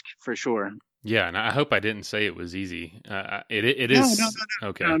task for sure. Yeah. And I hope I didn't say it was easy. It is. No.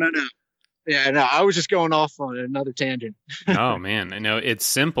 Okay. No. Yeah, no, I was just going off on another tangent. Oh man, I know it's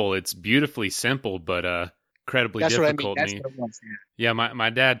simple. It's beautifully simple, but incredibly difficult. That's what it was. Yeah, my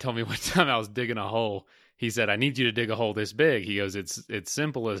dad told me one time I was digging a hole. He said, "I need you to dig a hole this big." He goes, "It's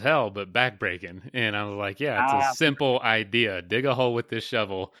simple as hell, but backbreaking." And I was like, "Yeah, it's a simple idea. Dig a hole with this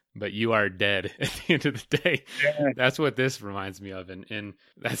shovel, but you are dead at the end of the day." Yeah. That's what this reminds me of, and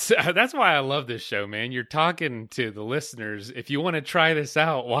that's why I love this show, man. You're talking to the listeners. If you want to try this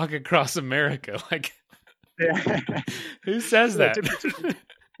out, walk across America. Like, who says that?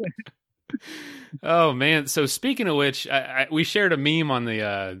 Oh man! So speaking of which, we shared a meme on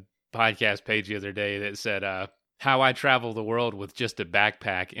the podcast page the other day that said how I travel the world with just a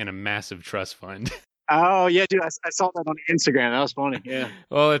backpack and a massive trust fund. Oh yeah, dude, I saw that on Instagram. That was funny. Yeah.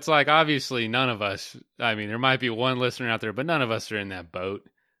 Well, it's like obviously none of us, I mean, there might be one listener out there, but none of us are in that boat.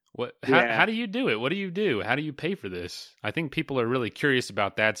 How do you do it? What do you do? How do you pay for this? I think people are really curious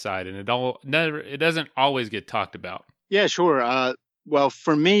about that side, and it doesn't always get talked about. Yeah, sure. Well,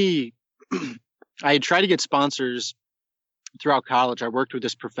 for me, I tried to get sponsors throughout college. I worked with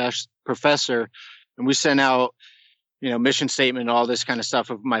this professor, and we sent out, mission statement, all this kind of stuff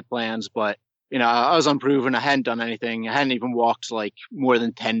of my plans. But, I was unproven. I hadn't done anything. I hadn't even walked like more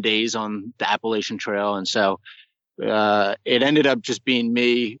than 10 days on the Appalachian Trail. And so it ended up just being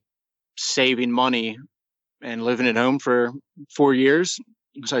me saving money and living at home for 4 years.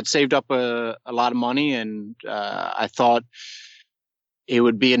 So I'd saved up a lot of money, and I thought it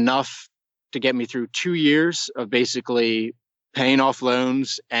would be enough to get me through 2 years of basically paying off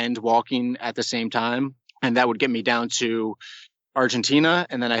loans and walking at the same time. And that would get me down to Argentina.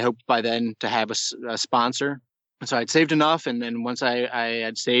 And then I hoped by then to have a sponsor. And so I'd saved enough. And then once I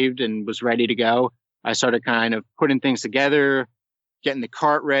had saved and was ready to go, I started kind of putting things together, getting the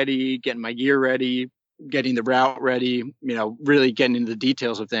cart ready, getting my gear ready, getting the route ready, really getting into the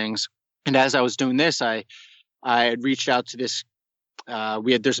details of things. And as I was doing this, I had reached out to this,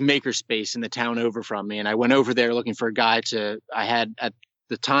 there's a makerspace in the town over from me. And I went over there looking for a guy I had at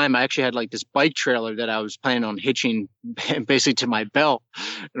the time, I actually had like this bike trailer that I was planning on hitching basically to my belt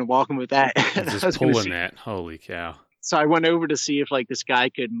and walking with that. Just pulling that. Holy cow. So I went over to see if like this guy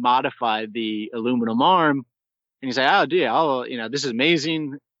could modify the aluminum arm. And he's like, "Oh, dude, this is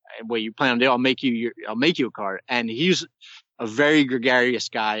amazing. What you plan on doing, I'll make you a cart." And he's a very gregarious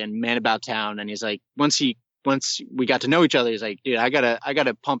guy and man about town. And he's like, once we got to know each other, he's like, "Dude, I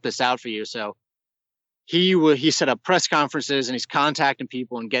gotta pump this out for you." So he set up press conferences and he's contacting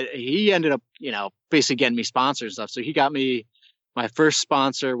people he ended up, basically getting me sponsors and stuff. So he got me my first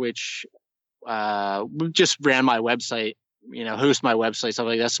sponsor, which, just ran my website, host my website, stuff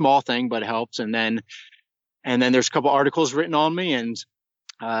like that. Small thing, but it helps. And then there's a couple articles written on me, and,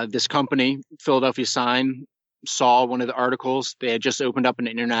 this company, Philadelphia Sign, saw one of the articles. They had just opened up an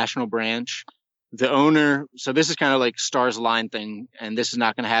international branch. The owner, so this is kind of like stars align thing, and this is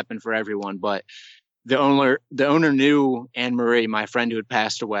not going to happen for everyone, but the owner knew Anne Marie, my friend who had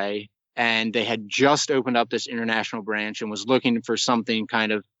passed away, and they had just opened up this international branch and was looking for something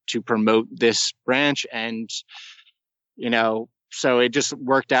kind of to promote this branch. And, so it just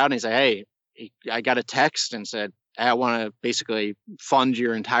worked out. And he's like, "Hey," I got a text and said, "I want to basically fund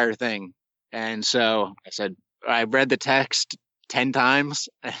your entire thing." And so I said, I read the text 10 times,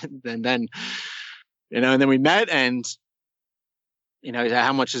 and then we met, and he said,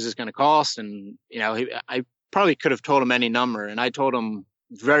 "How much is this going to cost?" And, I probably could have told him any number, and I told him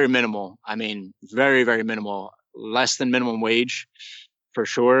very minimal. I mean, very, very minimal, less than minimum wage for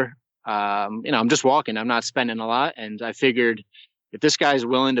sure. I'm just walking. I'm not spending a lot. And I figured if this guy's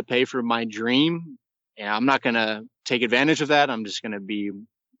willing to pay for my dream, I'm not going to take advantage of that. I'm just going to be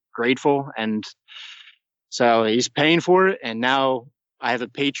grateful. And so he's paying for it. And now I have a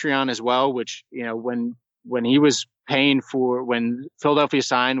Patreon as well, which, when he was paying for, when Philadelphia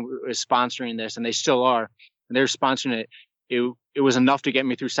Sign was sponsoring this, and they still are, and they're sponsoring it, it was enough to get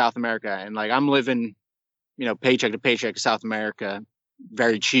me through South America. And like, I'm living, paycheck to paycheck in South America,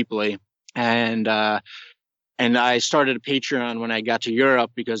 very cheaply. And I started a Patreon when I got to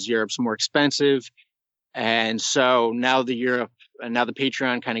Europe because Europe's more expensive. And so now the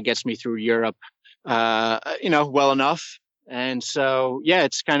Patreon kind of gets me through Europe, well enough. And so, yeah,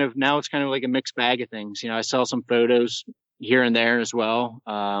 it's kind of like a mixed bag of things. I sell some photos here and there as well.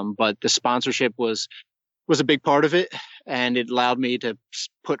 But the sponsorship was a big part of it. And it allowed me to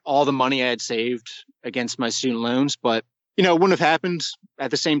put all the money I had saved against my student loans. But, it wouldn't have happened at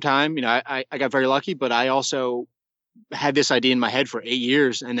the same time. I got very lucky, but I also had this idea in my head for 8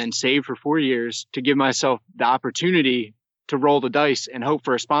 years and then saved for 4 years to give myself the opportunity to roll the dice and hope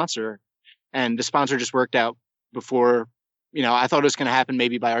for a sponsor. And the sponsor just worked out before, I thought it was going to happen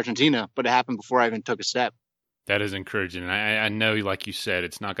maybe by Argentina, but it happened before I even took a step. That is encouraging. I know, like you said,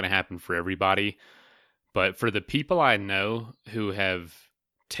 it's not going to happen for everybody, but for the people I know who have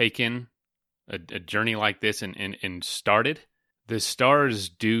taken a journey like this and started, the stars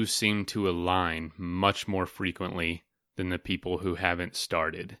do seem to align much more frequently than the people who haven't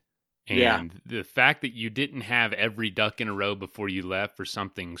started. And the fact that you didn't have every duck in a row before you left for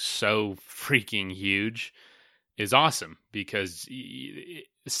something so freaking huge is awesome, because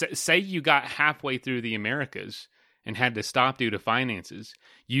say you got halfway through the Americas and had to stop due to finances,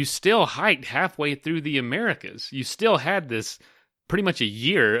 you still hiked halfway through the Americas. You still had this pretty much a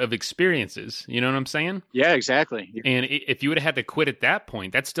year of experiences. You know what I'm saying? Yeah, exactly. And if you would have had to quit at that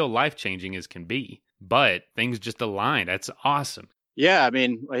point, that's still life-changing as can be. But things just aligned. That's awesome. Yeah, I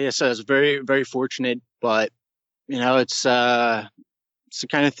mean, like I said, I was very, very fortunate, but it's the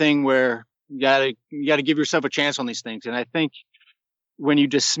kind of thing where you gotta give yourself a chance on these things. And I think when you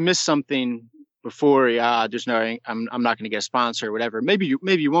dismiss something before, there's no, I'm not going to get a sponsor or whatever. Maybe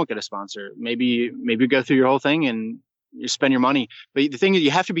you won't get a sponsor. Maybe you go through your whole thing and you spend your money. But the thing is,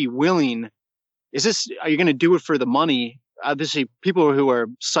 you have to be willing. Are you going to do it for the money? Obviously, people who are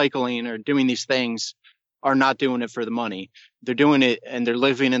cycling or doing these things are not doing it for the money. They're doing it and they're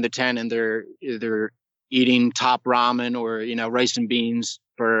living in the tent and they're eating top ramen or, rice and beans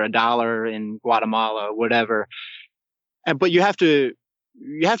for $1 in Guatemala or whatever. But you have to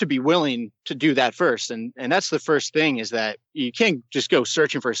be willing to do that first. And that's the first thing, is that you can't just go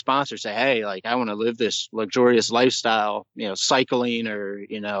searching for a sponsor, say, hey, like, I want to live this luxurious lifestyle, cycling or,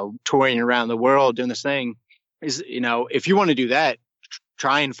 touring around the world doing this thing. If you want to do that,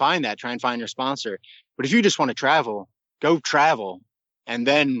 try and find your sponsor. But if you just want to travel, go travel and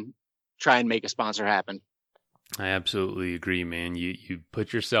then try and make a sponsor happen. I absolutely agree, man. You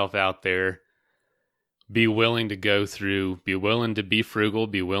put yourself out there. Be willing to go through, be willing to be frugal,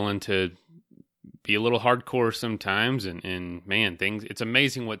 be willing to be a little hardcore sometimes. And man, it's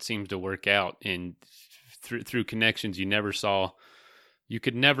amazing what seems to work out through connections you never saw, you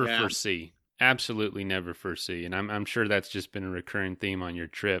could never foresee, absolutely never foresee. And I'm sure that's just been a recurring theme on your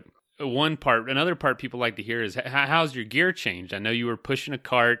trip. Another part people like to hear is, how's your gear changed? I know you were pushing a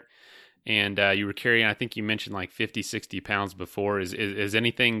cart and you were carrying, I think you mentioned like 50, 60 pounds before. Is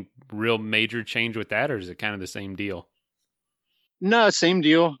anything real major change with that, or is it kind of the same deal? No, same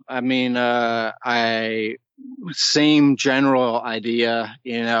deal. I mean, same general idea.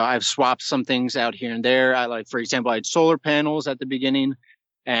 I've swapped some things out here and there. For example, I had solar panels at the beginning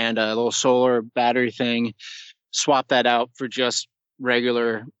and a little solar battery thing. Swap that out for just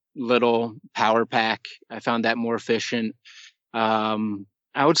regular little power pack. I found that more efficient.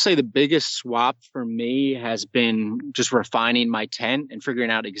 I would say the biggest swap for me has been just refining my tent and figuring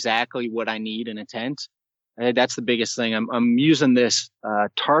out exactly what I need in a tent. That's the biggest thing. I'm using this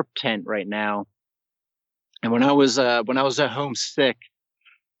tarp tent right now. And when I was at home sick,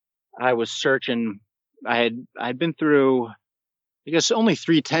 I was searching. I'd been through, I guess, only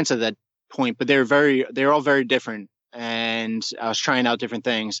 3 tents at that point, but they're all very different. And I was trying out different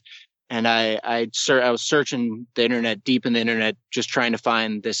things. And I was searching the internet, deep in the internet, just trying to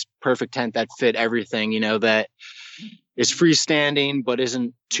find this perfect tent that fit everything, that is freestanding, but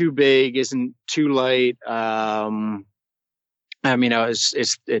isn't too big, isn't too light.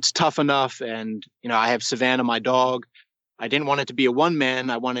 It's tough enough. And, I have Savannah, my dog. I didn't want it to be a one man.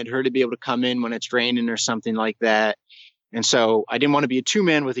 I wanted her to be able to come in when it's raining or something like that. And so I didn't want to be a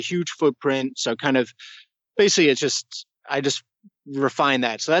 2-man with a huge footprint. So kind of basically I just refine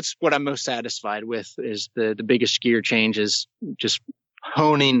that. So that's what I'm most satisfied with, is the biggest gear change is just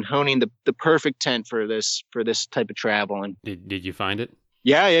honing the perfect tent for this type of travel. And did you find it?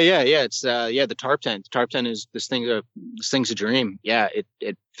 Yeah. It's the tarp tent. The tarp tent is this thing's a dream. Yeah,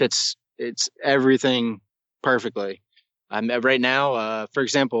 it fits. It's everything perfectly. Right now, for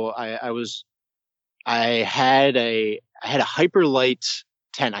example, I had a Hyperlite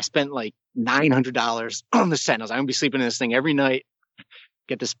tent. I spent like $900 on this tent. I was like, I'm gonna be sleeping in this thing every night.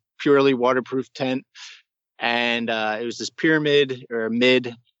 get this purely waterproof tent. And it was this pyramid or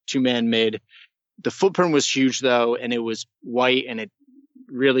mid, 2-man mid. The footprint was huge though, and it was white and it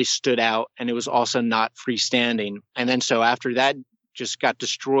really stood out, and it was also not freestanding. And then so after that just got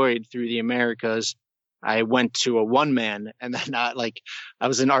destroyed through the Americas, I went to a 1-man, and then I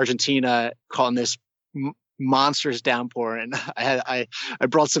was in Argentina calling this monstrous downpour, and I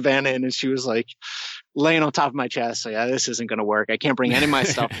brought Savannah in, and she was like laying on top of my chest, like, this isn't going to work. I can't bring any of my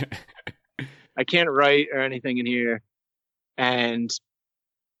stuff. I can't write or anything in here. And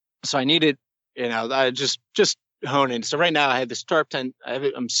so I needed, I just hone in. So right now I have this tarp tent.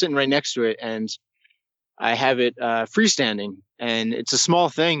 I'm sitting right next to it, and I have it freestanding, and it's a small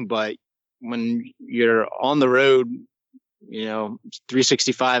thing, but when you're on the road,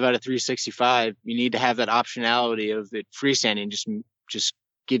 365 out of 365, you need to have that optionality of it freestanding. Just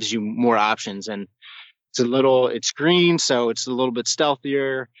gives you more options, and it's green, so it's a little bit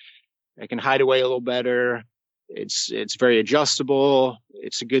stealthier. I can hide away a little better. It's very adjustable.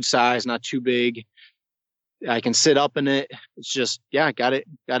 It's a good size, not too big. I can sit up in it. It's just, got it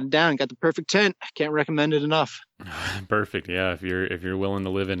down. Got the perfect tent. I can't recommend it enough. Perfect. Yeah. If you're willing to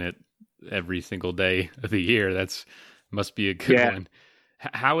live in it every single day of the year, must be a good one.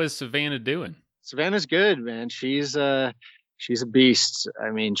 How is Savannah doing? Savannah's good, man. She's a beast.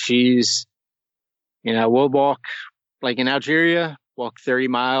 I mean, we'll walk, like in Algeria, walk 30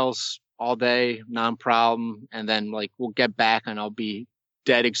 miles all day, non-problem. And then we'll get back and I'll be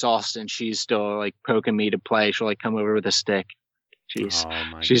dead exhausted, and she's still poking me to play. She'll come over with a stick. She's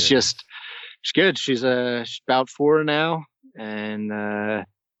good. She's about 4 now, and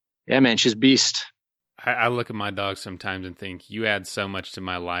man, she's a beast. I look at my dog sometimes and think, you add so much to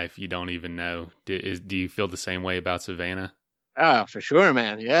my life you don't even know. Do you feel the same way about Savannah? Oh, for sure,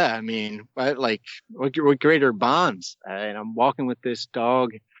 man. Yeah, I mean, what greater bonds? And I'm walking with this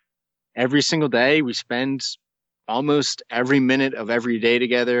dog every single day. We spend almost every minute of every day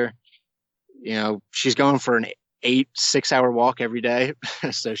together. She's going for an 6-hour walk every day.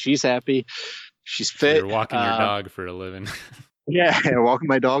 So she's happy. She's fit. So you're walking your dog for a living. Yeah, walking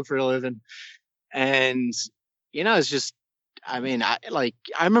my dog for a living. And, it's just, I mean, I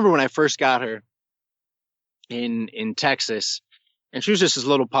remember when I first got her in Texas, and she was just this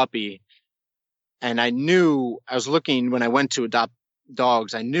little puppy. And I was looking when I went to adopt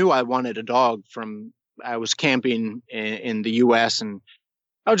dogs. I knew I wanted a dog I was camping in the US, and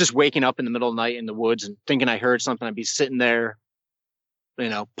I was just waking up in the middle of the night in the woods and thinking I heard something. I'd be sitting there,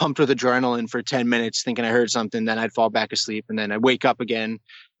 pumped with adrenaline for 10 minutes, thinking I heard something. Then I'd fall back asleep, and then I'd wake up again.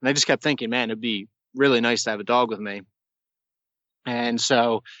 And I just kept thinking, man, it'd be really nice to have a dog with me. And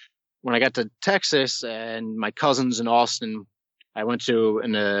so when I got to Texas and my cousins in Austin, I went to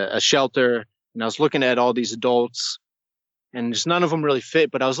a shelter, and I was looking at all these adults, and just none of them really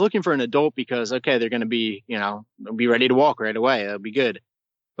fit. But I was looking for an adult because, okay, they're going to be, they'll be ready to walk right away. That'll be good.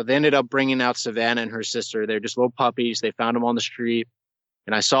 But they ended up bringing out Savannah and her sister. They're just little puppies. They found them on the street,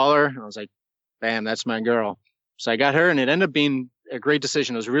 and I saw her, and I was like, bam, that's my girl. So I got her, and it ended up being a great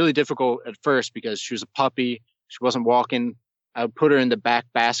decision. It was really difficult at first because she was a puppy. She wasn't walking. I would put her in the back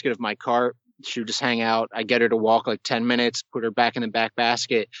basket of my cart. She would just hang out. I get her to walk 10 minutes, put her back in the back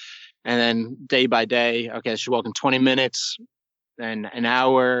basket. And then day by day, okay, she's walking 20 minutes, then an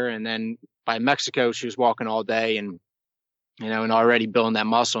hour. And then by Mexico, she was walking all day and, and already building that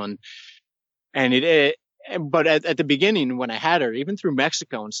muscle. But at the beginning when I had her, even through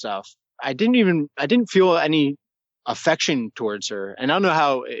Mexico and stuff, I didn't feel any affection towards her. And I don't know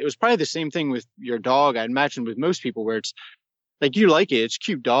how, it was probably the same thing with your dog. I imagine with most people where it's you like it, it's a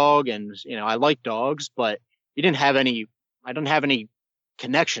cute dog. And, I like dogs, but I don't have any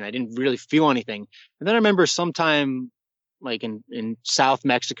connection. I didn't really feel anything. And then I remember sometime in South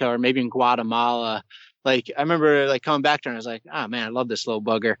Mexico or maybe in Guatemala, I remember coming back to her and I was like, oh man, I love this little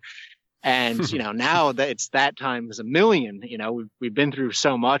bugger. And, now that it's that time is a million, we've been through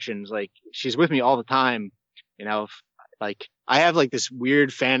so much, and she's with me all the time. I have this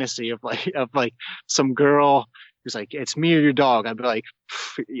weird fantasy of some girl who's it's me or your dog. I'd be like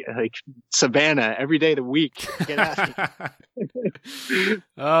Savannah every day of the week. Get out.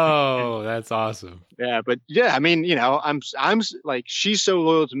 Oh, that's awesome. Yeah. But yeah, I mean, I'm she's so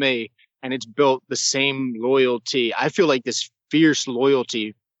loyal to me, and it's built the same loyalty. I feel this fierce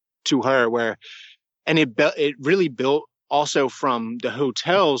loyalty to her and it really built also from the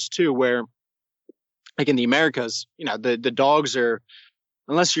hotels too, where in the Americas, the dogs are,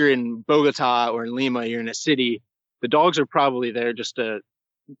 unless you're in Bogota or in Lima, you're in a city, the dogs are probably there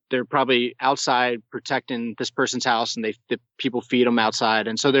they're probably outside protecting this person's house, and the people feed them outside.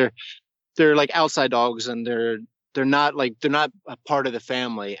 And so they're outside dogs, and they're they're not a part of the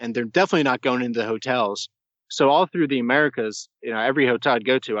family, and they're definitely not going into the hotels. So all through the Americas, every hotel I'd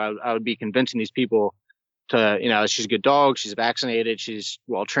go to, I would be convincing these people to, she's a good dog, she's vaccinated, she's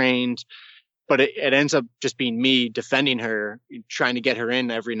well trained, but it ends up just being me defending her, trying to get her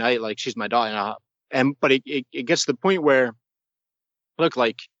in every night like she's my dog. But it gets to the point where, look,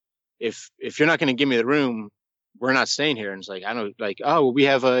 like if you're not going to give me the room, we're not staying here. And it's like, I don't like, oh, well, we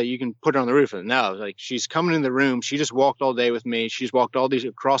have you can put her on the roof. And no, like she's coming in the room. She just walked all day with me. She's walked all these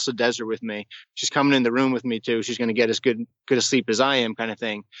across the desert with me. She's coming in the room with me too. She's going to get as good a sleep as I am, kind of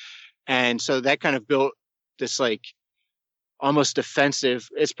thing. And so that kind of built this like almost defensive.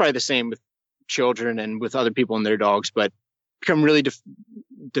 It's probably the same with children and with other people and their dogs, but become really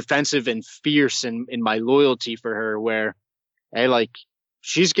defensive and fierce in my loyalty for her, where, hey, like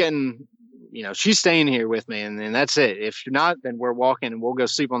she's getting, she's staying here with me, and that's it. If you're not, then we're walking and we'll go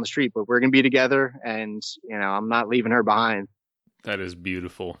sleep on the street, but we're going to be together, and, I'm not leaving her behind. That is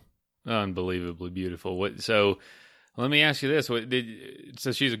beautiful. Unbelievably beautiful. So let me ask you this.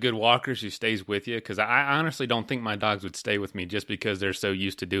 So she's a good walker. She stays with you? Because I honestly don't think my dogs would stay with me just because they're so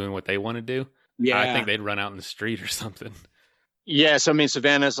used to doing what they want to do. Yeah. I think they'd run out in the street or something. Yeah. So, I mean,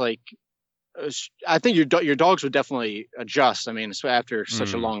 Savannah's like, I think your dogs would definitely adjust. I mean, after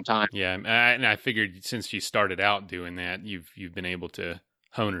such a long time. Yeah. And I figured since she started out doing that, you've been able to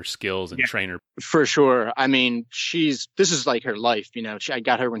hone her skills and train her. For sure. I mean, this is like her life. I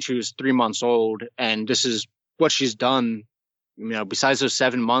got her when she was 3 months old, and this is what she's done, besides those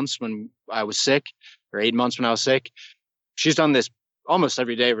 7 months when I was sick, or 8 months when I was sick. She's done this almost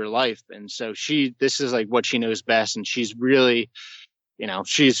every day of her life. And so this is like what she knows best. And she's really,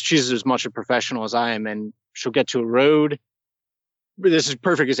 she's as much a professional as I am, and she'll get to a road. This is a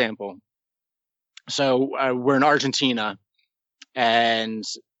perfect example. So we're in Argentina, and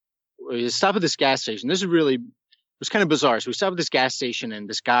we stop at this gas station. This is really, it was kind of bizarre. So we stop at this gas station, and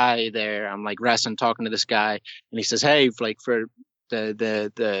this guy there, I'm like resting, talking to this guy, and he says, hey, like for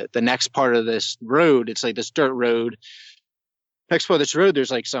the next part of this road, it's like this dirt road. Next part of this road,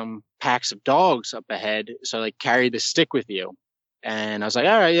 there's like some packs of dogs up ahead. So like carry the stick with you. And I was like,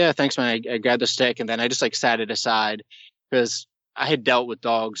 all right, yeah, thanks, man. I grabbed the stick, and then I just like sat it aside because I had dealt with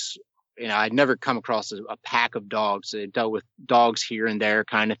dogs. I'd never come across a pack of dogs. I dealt with dogs here and there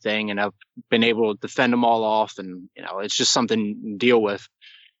kind of thing. And I've been able to defend them all off. And, it's just something to deal with.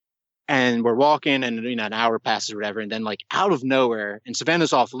 And we're walking, and, an hour passes or whatever. And then like out of nowhere, and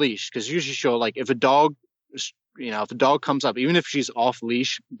Savannah's off leash, because usually she'll like, if a dog comes up, even if she's off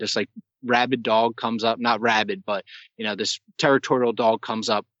leash, this like rabid dog comes up, not rabid, but, this territorial dog comes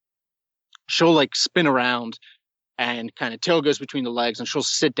up, she'll like spin around and kind of tail goes between the legs, and she'll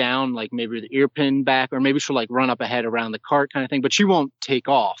sit down, like maybe with the ear pinned back, or maybe she'll like run up ahead around the cart kind of thing, but she won't take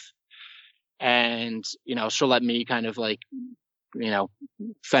off. And, she'll let me kind of like,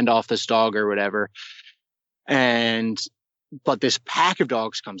 fend off this dog or whatever. But this pack of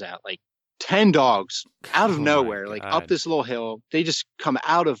dogs comes out, like 10 dogs out of nowhere, like up this little hill. They just come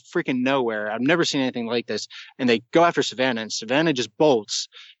out of freaking nowhere. I've never seen anything like this. And they go after Savannah, and Savannah just bolts.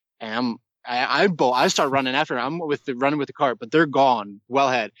 And I bolt. I start running after her. I'm running with the cart, but they're gone well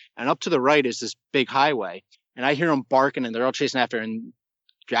ahead. And up to the right is this big highway. And I hear them barking, and they're all chasing after her, and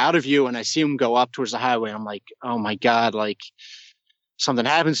out of view. And I see them go up towards the highway. I'm like, oh my God, like something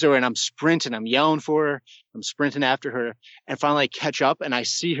happens to her. And I'm sprinting. I'm yelling for her. I'm sprinting after her, and finally I catch up, and I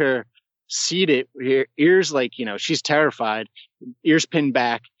see her seated, her ears like, she's terrified, ears pinned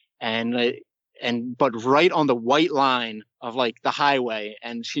back, but right on the white line of like the highway.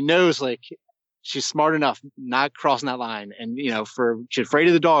 And she knows, like, she's smart enough not crossing that line. And, she's afraid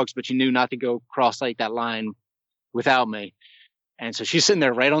of the dogs, but she knew not to go cross like that line without me. And so she's sitting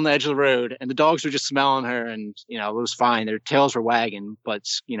there right on the edge of the road, and the dogs were just smelling her, and, it was fine. Their tails were wagging, but,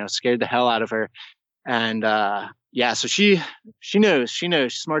 scared the hell out of her. And, so she knows,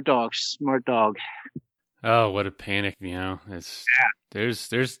 smart dog. Oh, what a panic. It's,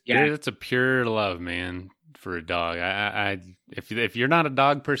 there's a pure love, man, for a dog. If you're not a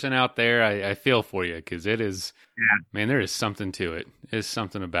dog person out there, I feel for you, because it is, man, there is something to it. There's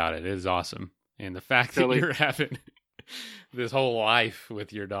something about it. It is awesome. And the fact that you're having this whole life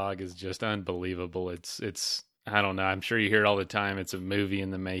with your dog is just unbelievable. It's, I don't know. I'm sure you hear it all the time. It's a movie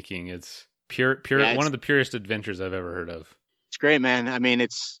in the making. It's pure, one of the purest adventures I've ever heard of. It's great, man. I mean,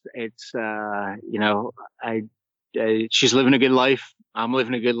 she's living a good life. I'm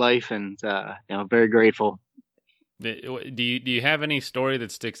living a good life, and, very grateful. Do you have any story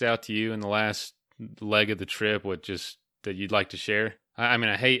that sticks out to you in the last leg of the trip? That you'd like to share? I mean,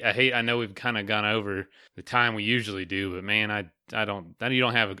 I know we've kind of gone over the time we usually do, but man, you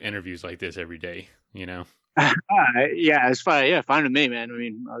don't have interviews like this every day, Yeah, it's fine. Yeah, fine with me, man. I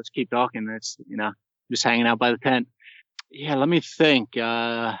mean, I'll just keep talking. It's, just hanging out by the tent. Yeah, let me think.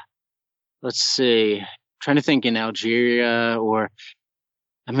 Let's see. Trying to think in Algeria or,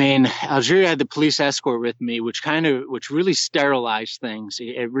 I mean, Algeria had the police escort with me, which really sterilized things.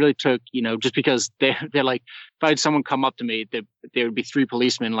 It really took, just because they're like, if I had someone come up to me, there would be three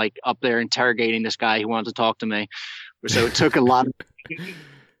policemen like up there interrogating this guy who wanted to talk to me. So it took a lot of,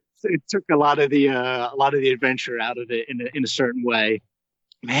 it took a lot of the adventure out of it in a certain way.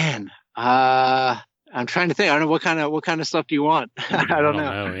 Man, I'm trying to think. I don't know what kind of stuff do you want? I I don't don't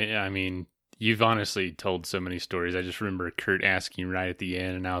know. know. I mean, you've honestly told so many stories. I just remember Kurt asking right at the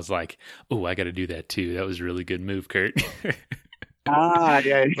end, and I was like, "Oh, I got to do that too." That was a really good move, Kurt. Yeah, But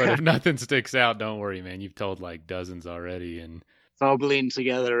yeah. if nothing sticks out, don't worry, man. You've told like dozens already, and It's all bleeding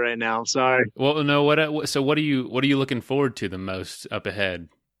together right now. Sorry. well, no. So what are you looking forward to the most up ahead?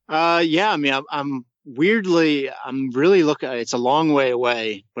 Yeah. I mean, I'm really looking. It's a long way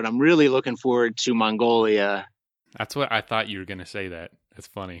away, but I'm really looking forward to Mongolia. That's what I thought you were gonna say. That that's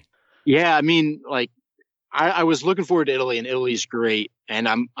funny. Yeah, I mean, like I was looking forward to Italy, and Italy's great, and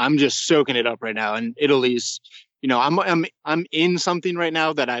I'm just soaking it up right now. And Italy's, I'm in something right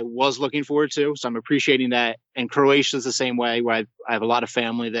now that I was looking forward to, so I'm appreciating that. And Croatia's the same way, where I have a lot of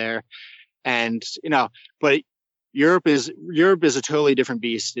family there, and but Europe is a totally different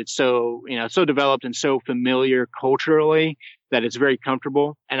beast. It's so so developed and so familiar culturally that it's very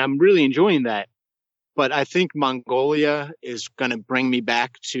comfortable, and I'm really enjoying that. But I think Mongolia is going to bring me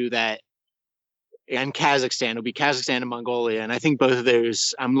back to that, and Kazakhstan. It'll be Kazakhstan and Mongolia, and I think both of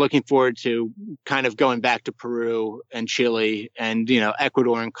those. I'm looking forward to kind of going back to Peru and Chile and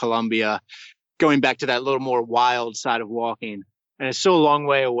Ecuador and Colombia, going back to that little more wild side of walking. And it's still a long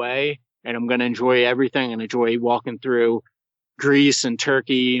way away, and I'm going to enjoy everything and enjoy walking through Greece and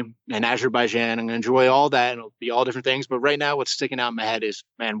Turkey and Azerbaijan. I'm going to enjoy all that, and it'll be all different things. But right now, what's sticking out in my head is,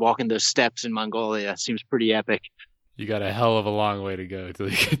 man, walking those steps in Mongolia seems pretty epic. You got a hell of a long way to go till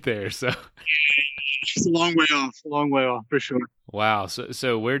you get there. So, It's a long way off for sure. wow.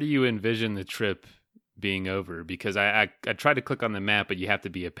 So where do you envision the trip being over? Because I tried to click on the map, but you have to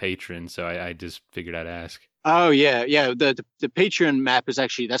be a patron. So I just figured I'd ask. Oh yeah, yeah. The Patreon map is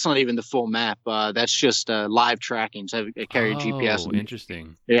actually, that's not even the full map. That's just live tracking. So I carry a GPS. Oh,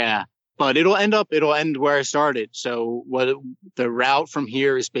 interesting. Yeah, but it'll end where I started. So the route from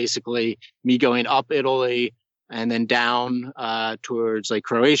here is basically me going up Italy and then down towards like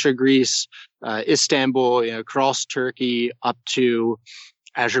Croatia, Greece, Istanbul, across Turkey up to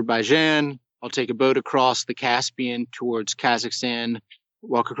Azerbaijan. I'll take a boat across the Caspian towards Kazakhstan,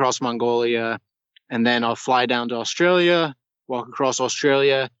 walk across Mongolia, and then I'll fly down to Australia, walk across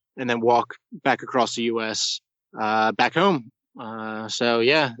Australia, and then walk back across the U.S. Back home. So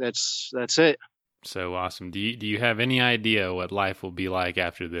yeah, that's it. So awesome. Do you have any idea what life will be like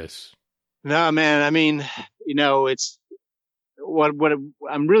after this? No, man. I mean, it's what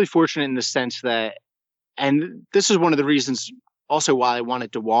I'm really fortunate in the sense that, and this is one of the reasons also why I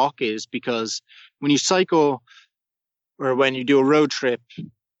wanted to walk, is because when you cycle or when you do a road trip,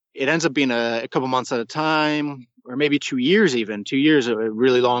 it ends up being a couple months at a time, or maybe 2 years, even 2 years, a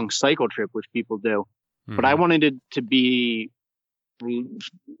really long cycle trip, which people do. But I Hmm. wanted it to be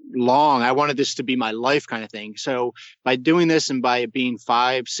long. I wanted this to be my life kind of thing. So by doing this, and by it being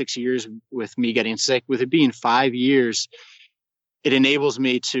 5, 6 years with me getting sick, with it being 5 years, it enables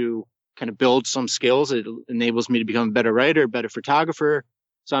me to kind of build some skills. It enables me to become a better writer, better photographer.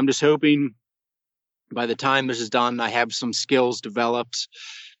 So I'm just hoping by the time this is done, I have some skills developed,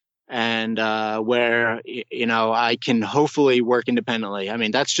 and where I can hopefully work independently. I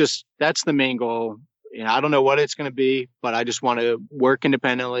mean, that's the main goal. I don't know what it's going to be, but I just want to work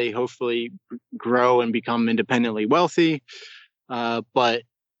independently, hopefully grow and become independently wealthy. But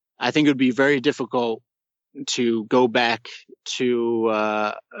I think it would be very difficult to go back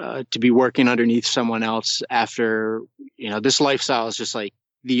to be working underneath someone else after, this lifestyle is just like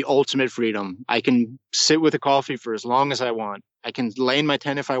the ultimate freedom. I can sit with a coffee for as long as I want. I can lay in my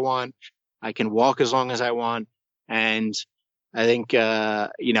tent if I want. I can walk as long as I want. And I think,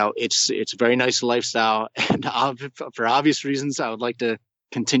 it's a very nice lifestyle. And for obvious reasons, I would like to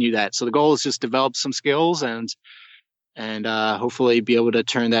continue that. So the goal is just develop some skills, and hopefully be able to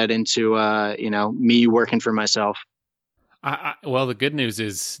turn that into, me working for myself. Well, the good news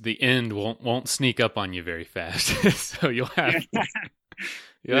is the end won't sneak up on you very fast. So you'll have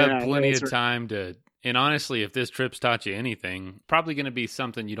Yeah, plenty that's of right. time to. And honestly, if this trip's taught you anything, probably going to be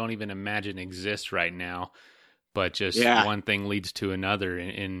something you don't even imagine exists right now. But just Yeah. one thing leads to another,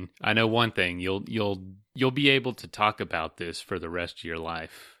 and I know one thing: you'll be able to talk about this for the rest of your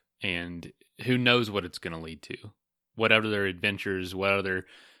life, and who knows what it's going to lead to, what other adventures, what other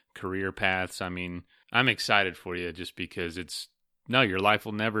career paths. I mean, I'm excited for you just because your life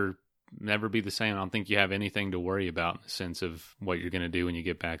will never be the same. I don't think you have anything to worry about in the sense of what you're going to do when you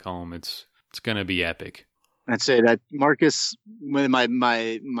get back home. It's going to be epic. I'd say that Marcus,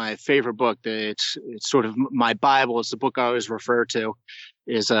 my favorite book, it's sort of my Bible. It's the book I always refer to,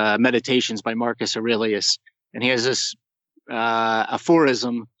 is Meditations by Marcus Aurelius. And he has this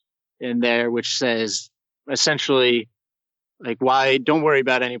aphorism in there which says essentially, like, why don't worry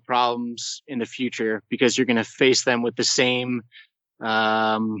about any problems in the future, because you're going to face them with the same,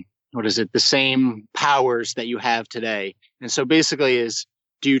 the same powers that you have today. And so basically is,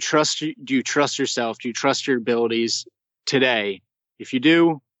 do you trust yourself? Do you trust your abilities today? If you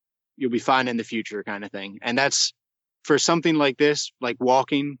do, you'll be fine in the future, kind of thing. And that's for something like this, like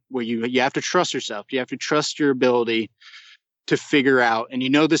walking, where you have to trust yourself. You have to trust your ability to figure out. And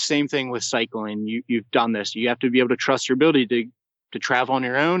the same thing with cycling. You've done this. You have to be able to trust your ability to travel on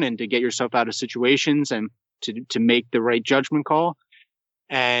your own and to get yourself out of situations and to make the right judgment call.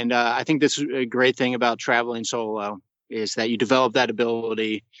 And I think this is a great thing about traveling solo, is that you develop that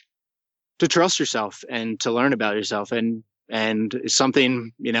ability to trust yourself and to learn about yourself. And it's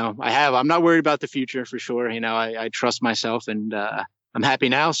something, I have. I'm not worried about the future for sure. I trust myself, and I'm happy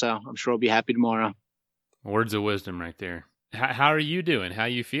now. So I'm sure I'll be happy tomorrow. Words of wisdom right there. How are you doing? How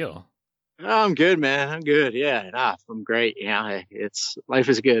you feel? Oh, I'm good, man. I'm good. Yeah, I'm great. Yeah, life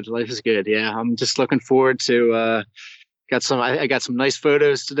is good. Life is good. Yeah, I'm just looking forward to. I got some nice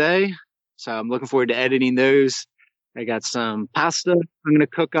photos today, so I'm looking forward to editing those. I got some pasta I'm gonna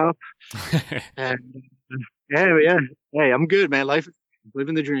cook up, and yeah. Hey, I'm good, man.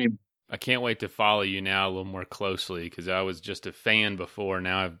 Living the dream. I can't wait to follow you now a little more closely, because I was just a fan before.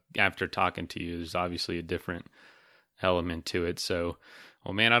 Now, after talking to you, there's obviously a different element to it. So,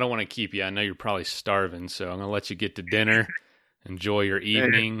 well, man, I don't want to keep you. I know you're probably starving, so I'm going to let you get to dinner. Enjoy your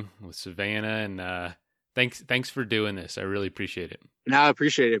evening with Savannah, and thanks for doing this. I really appreciate it. No, I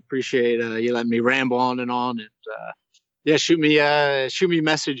appreciate it. Appreciate you letting me ramble on, and shoot me a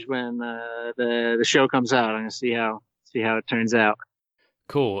message when the show comes out. I'm going to see how it turns out.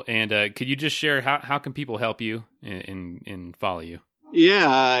 Cool. And could you just share how can people help you and follow you?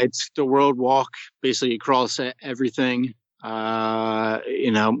 Yeah, it's the World Walk, basically across everything. Instagram,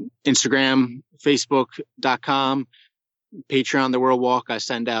 Facebook.com, Patreon, the World Walk. I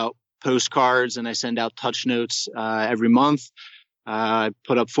send out postcards and I send out touch notes every month. I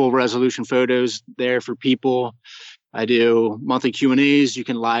put up full resolution photos there for people. I do monthly Q&As. You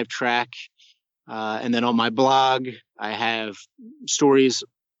can live track. And then on my blog, I have stories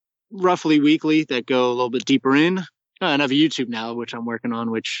roughly weekly that go a little bit deeper in. And I have a YouTube now, which I'm working on,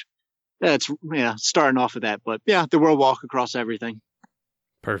 which it's starting off with that. But yeah, the World Walk across everything.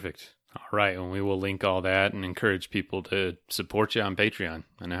 Perfect. All right. Well, we will link all that and encourage people to support you on Patreon.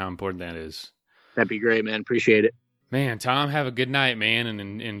 I know how important that is. That'd be great, man. Appreciate it. Man, Tom, have a good night, man,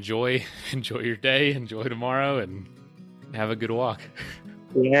 and enjoy your day, enjoy tomorrow, and have a good walk.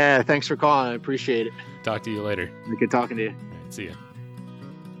 Yeah, thanks for calling. I appreciate it. Talk to you later. Good talking to you. All right, see ya.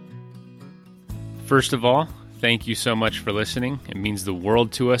 First of all, thank you so much for listening. It means the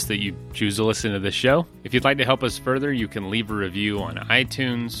world to us that you choose to listen to the show. If you'd like to help us further, you can leave a review on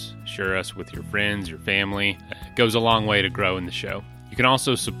iTunes, share us with your friends, your family. It goes a long way to growing the show. You can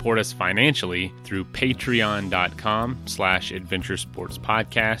also support us financially through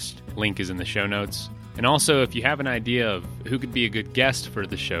patreon.com/adventuresportspodcast. Link is in the show notes. And also, if you have an idea of who could be a good guest for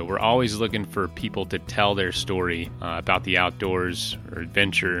the show, we're always looking for people to tell their story about the outdoors or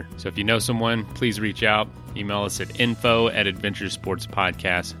adventure. So if you know someone, please reach out. Email us at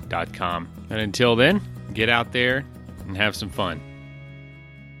info@adventuresportspodcast.com. And until then, get out there and have some fun.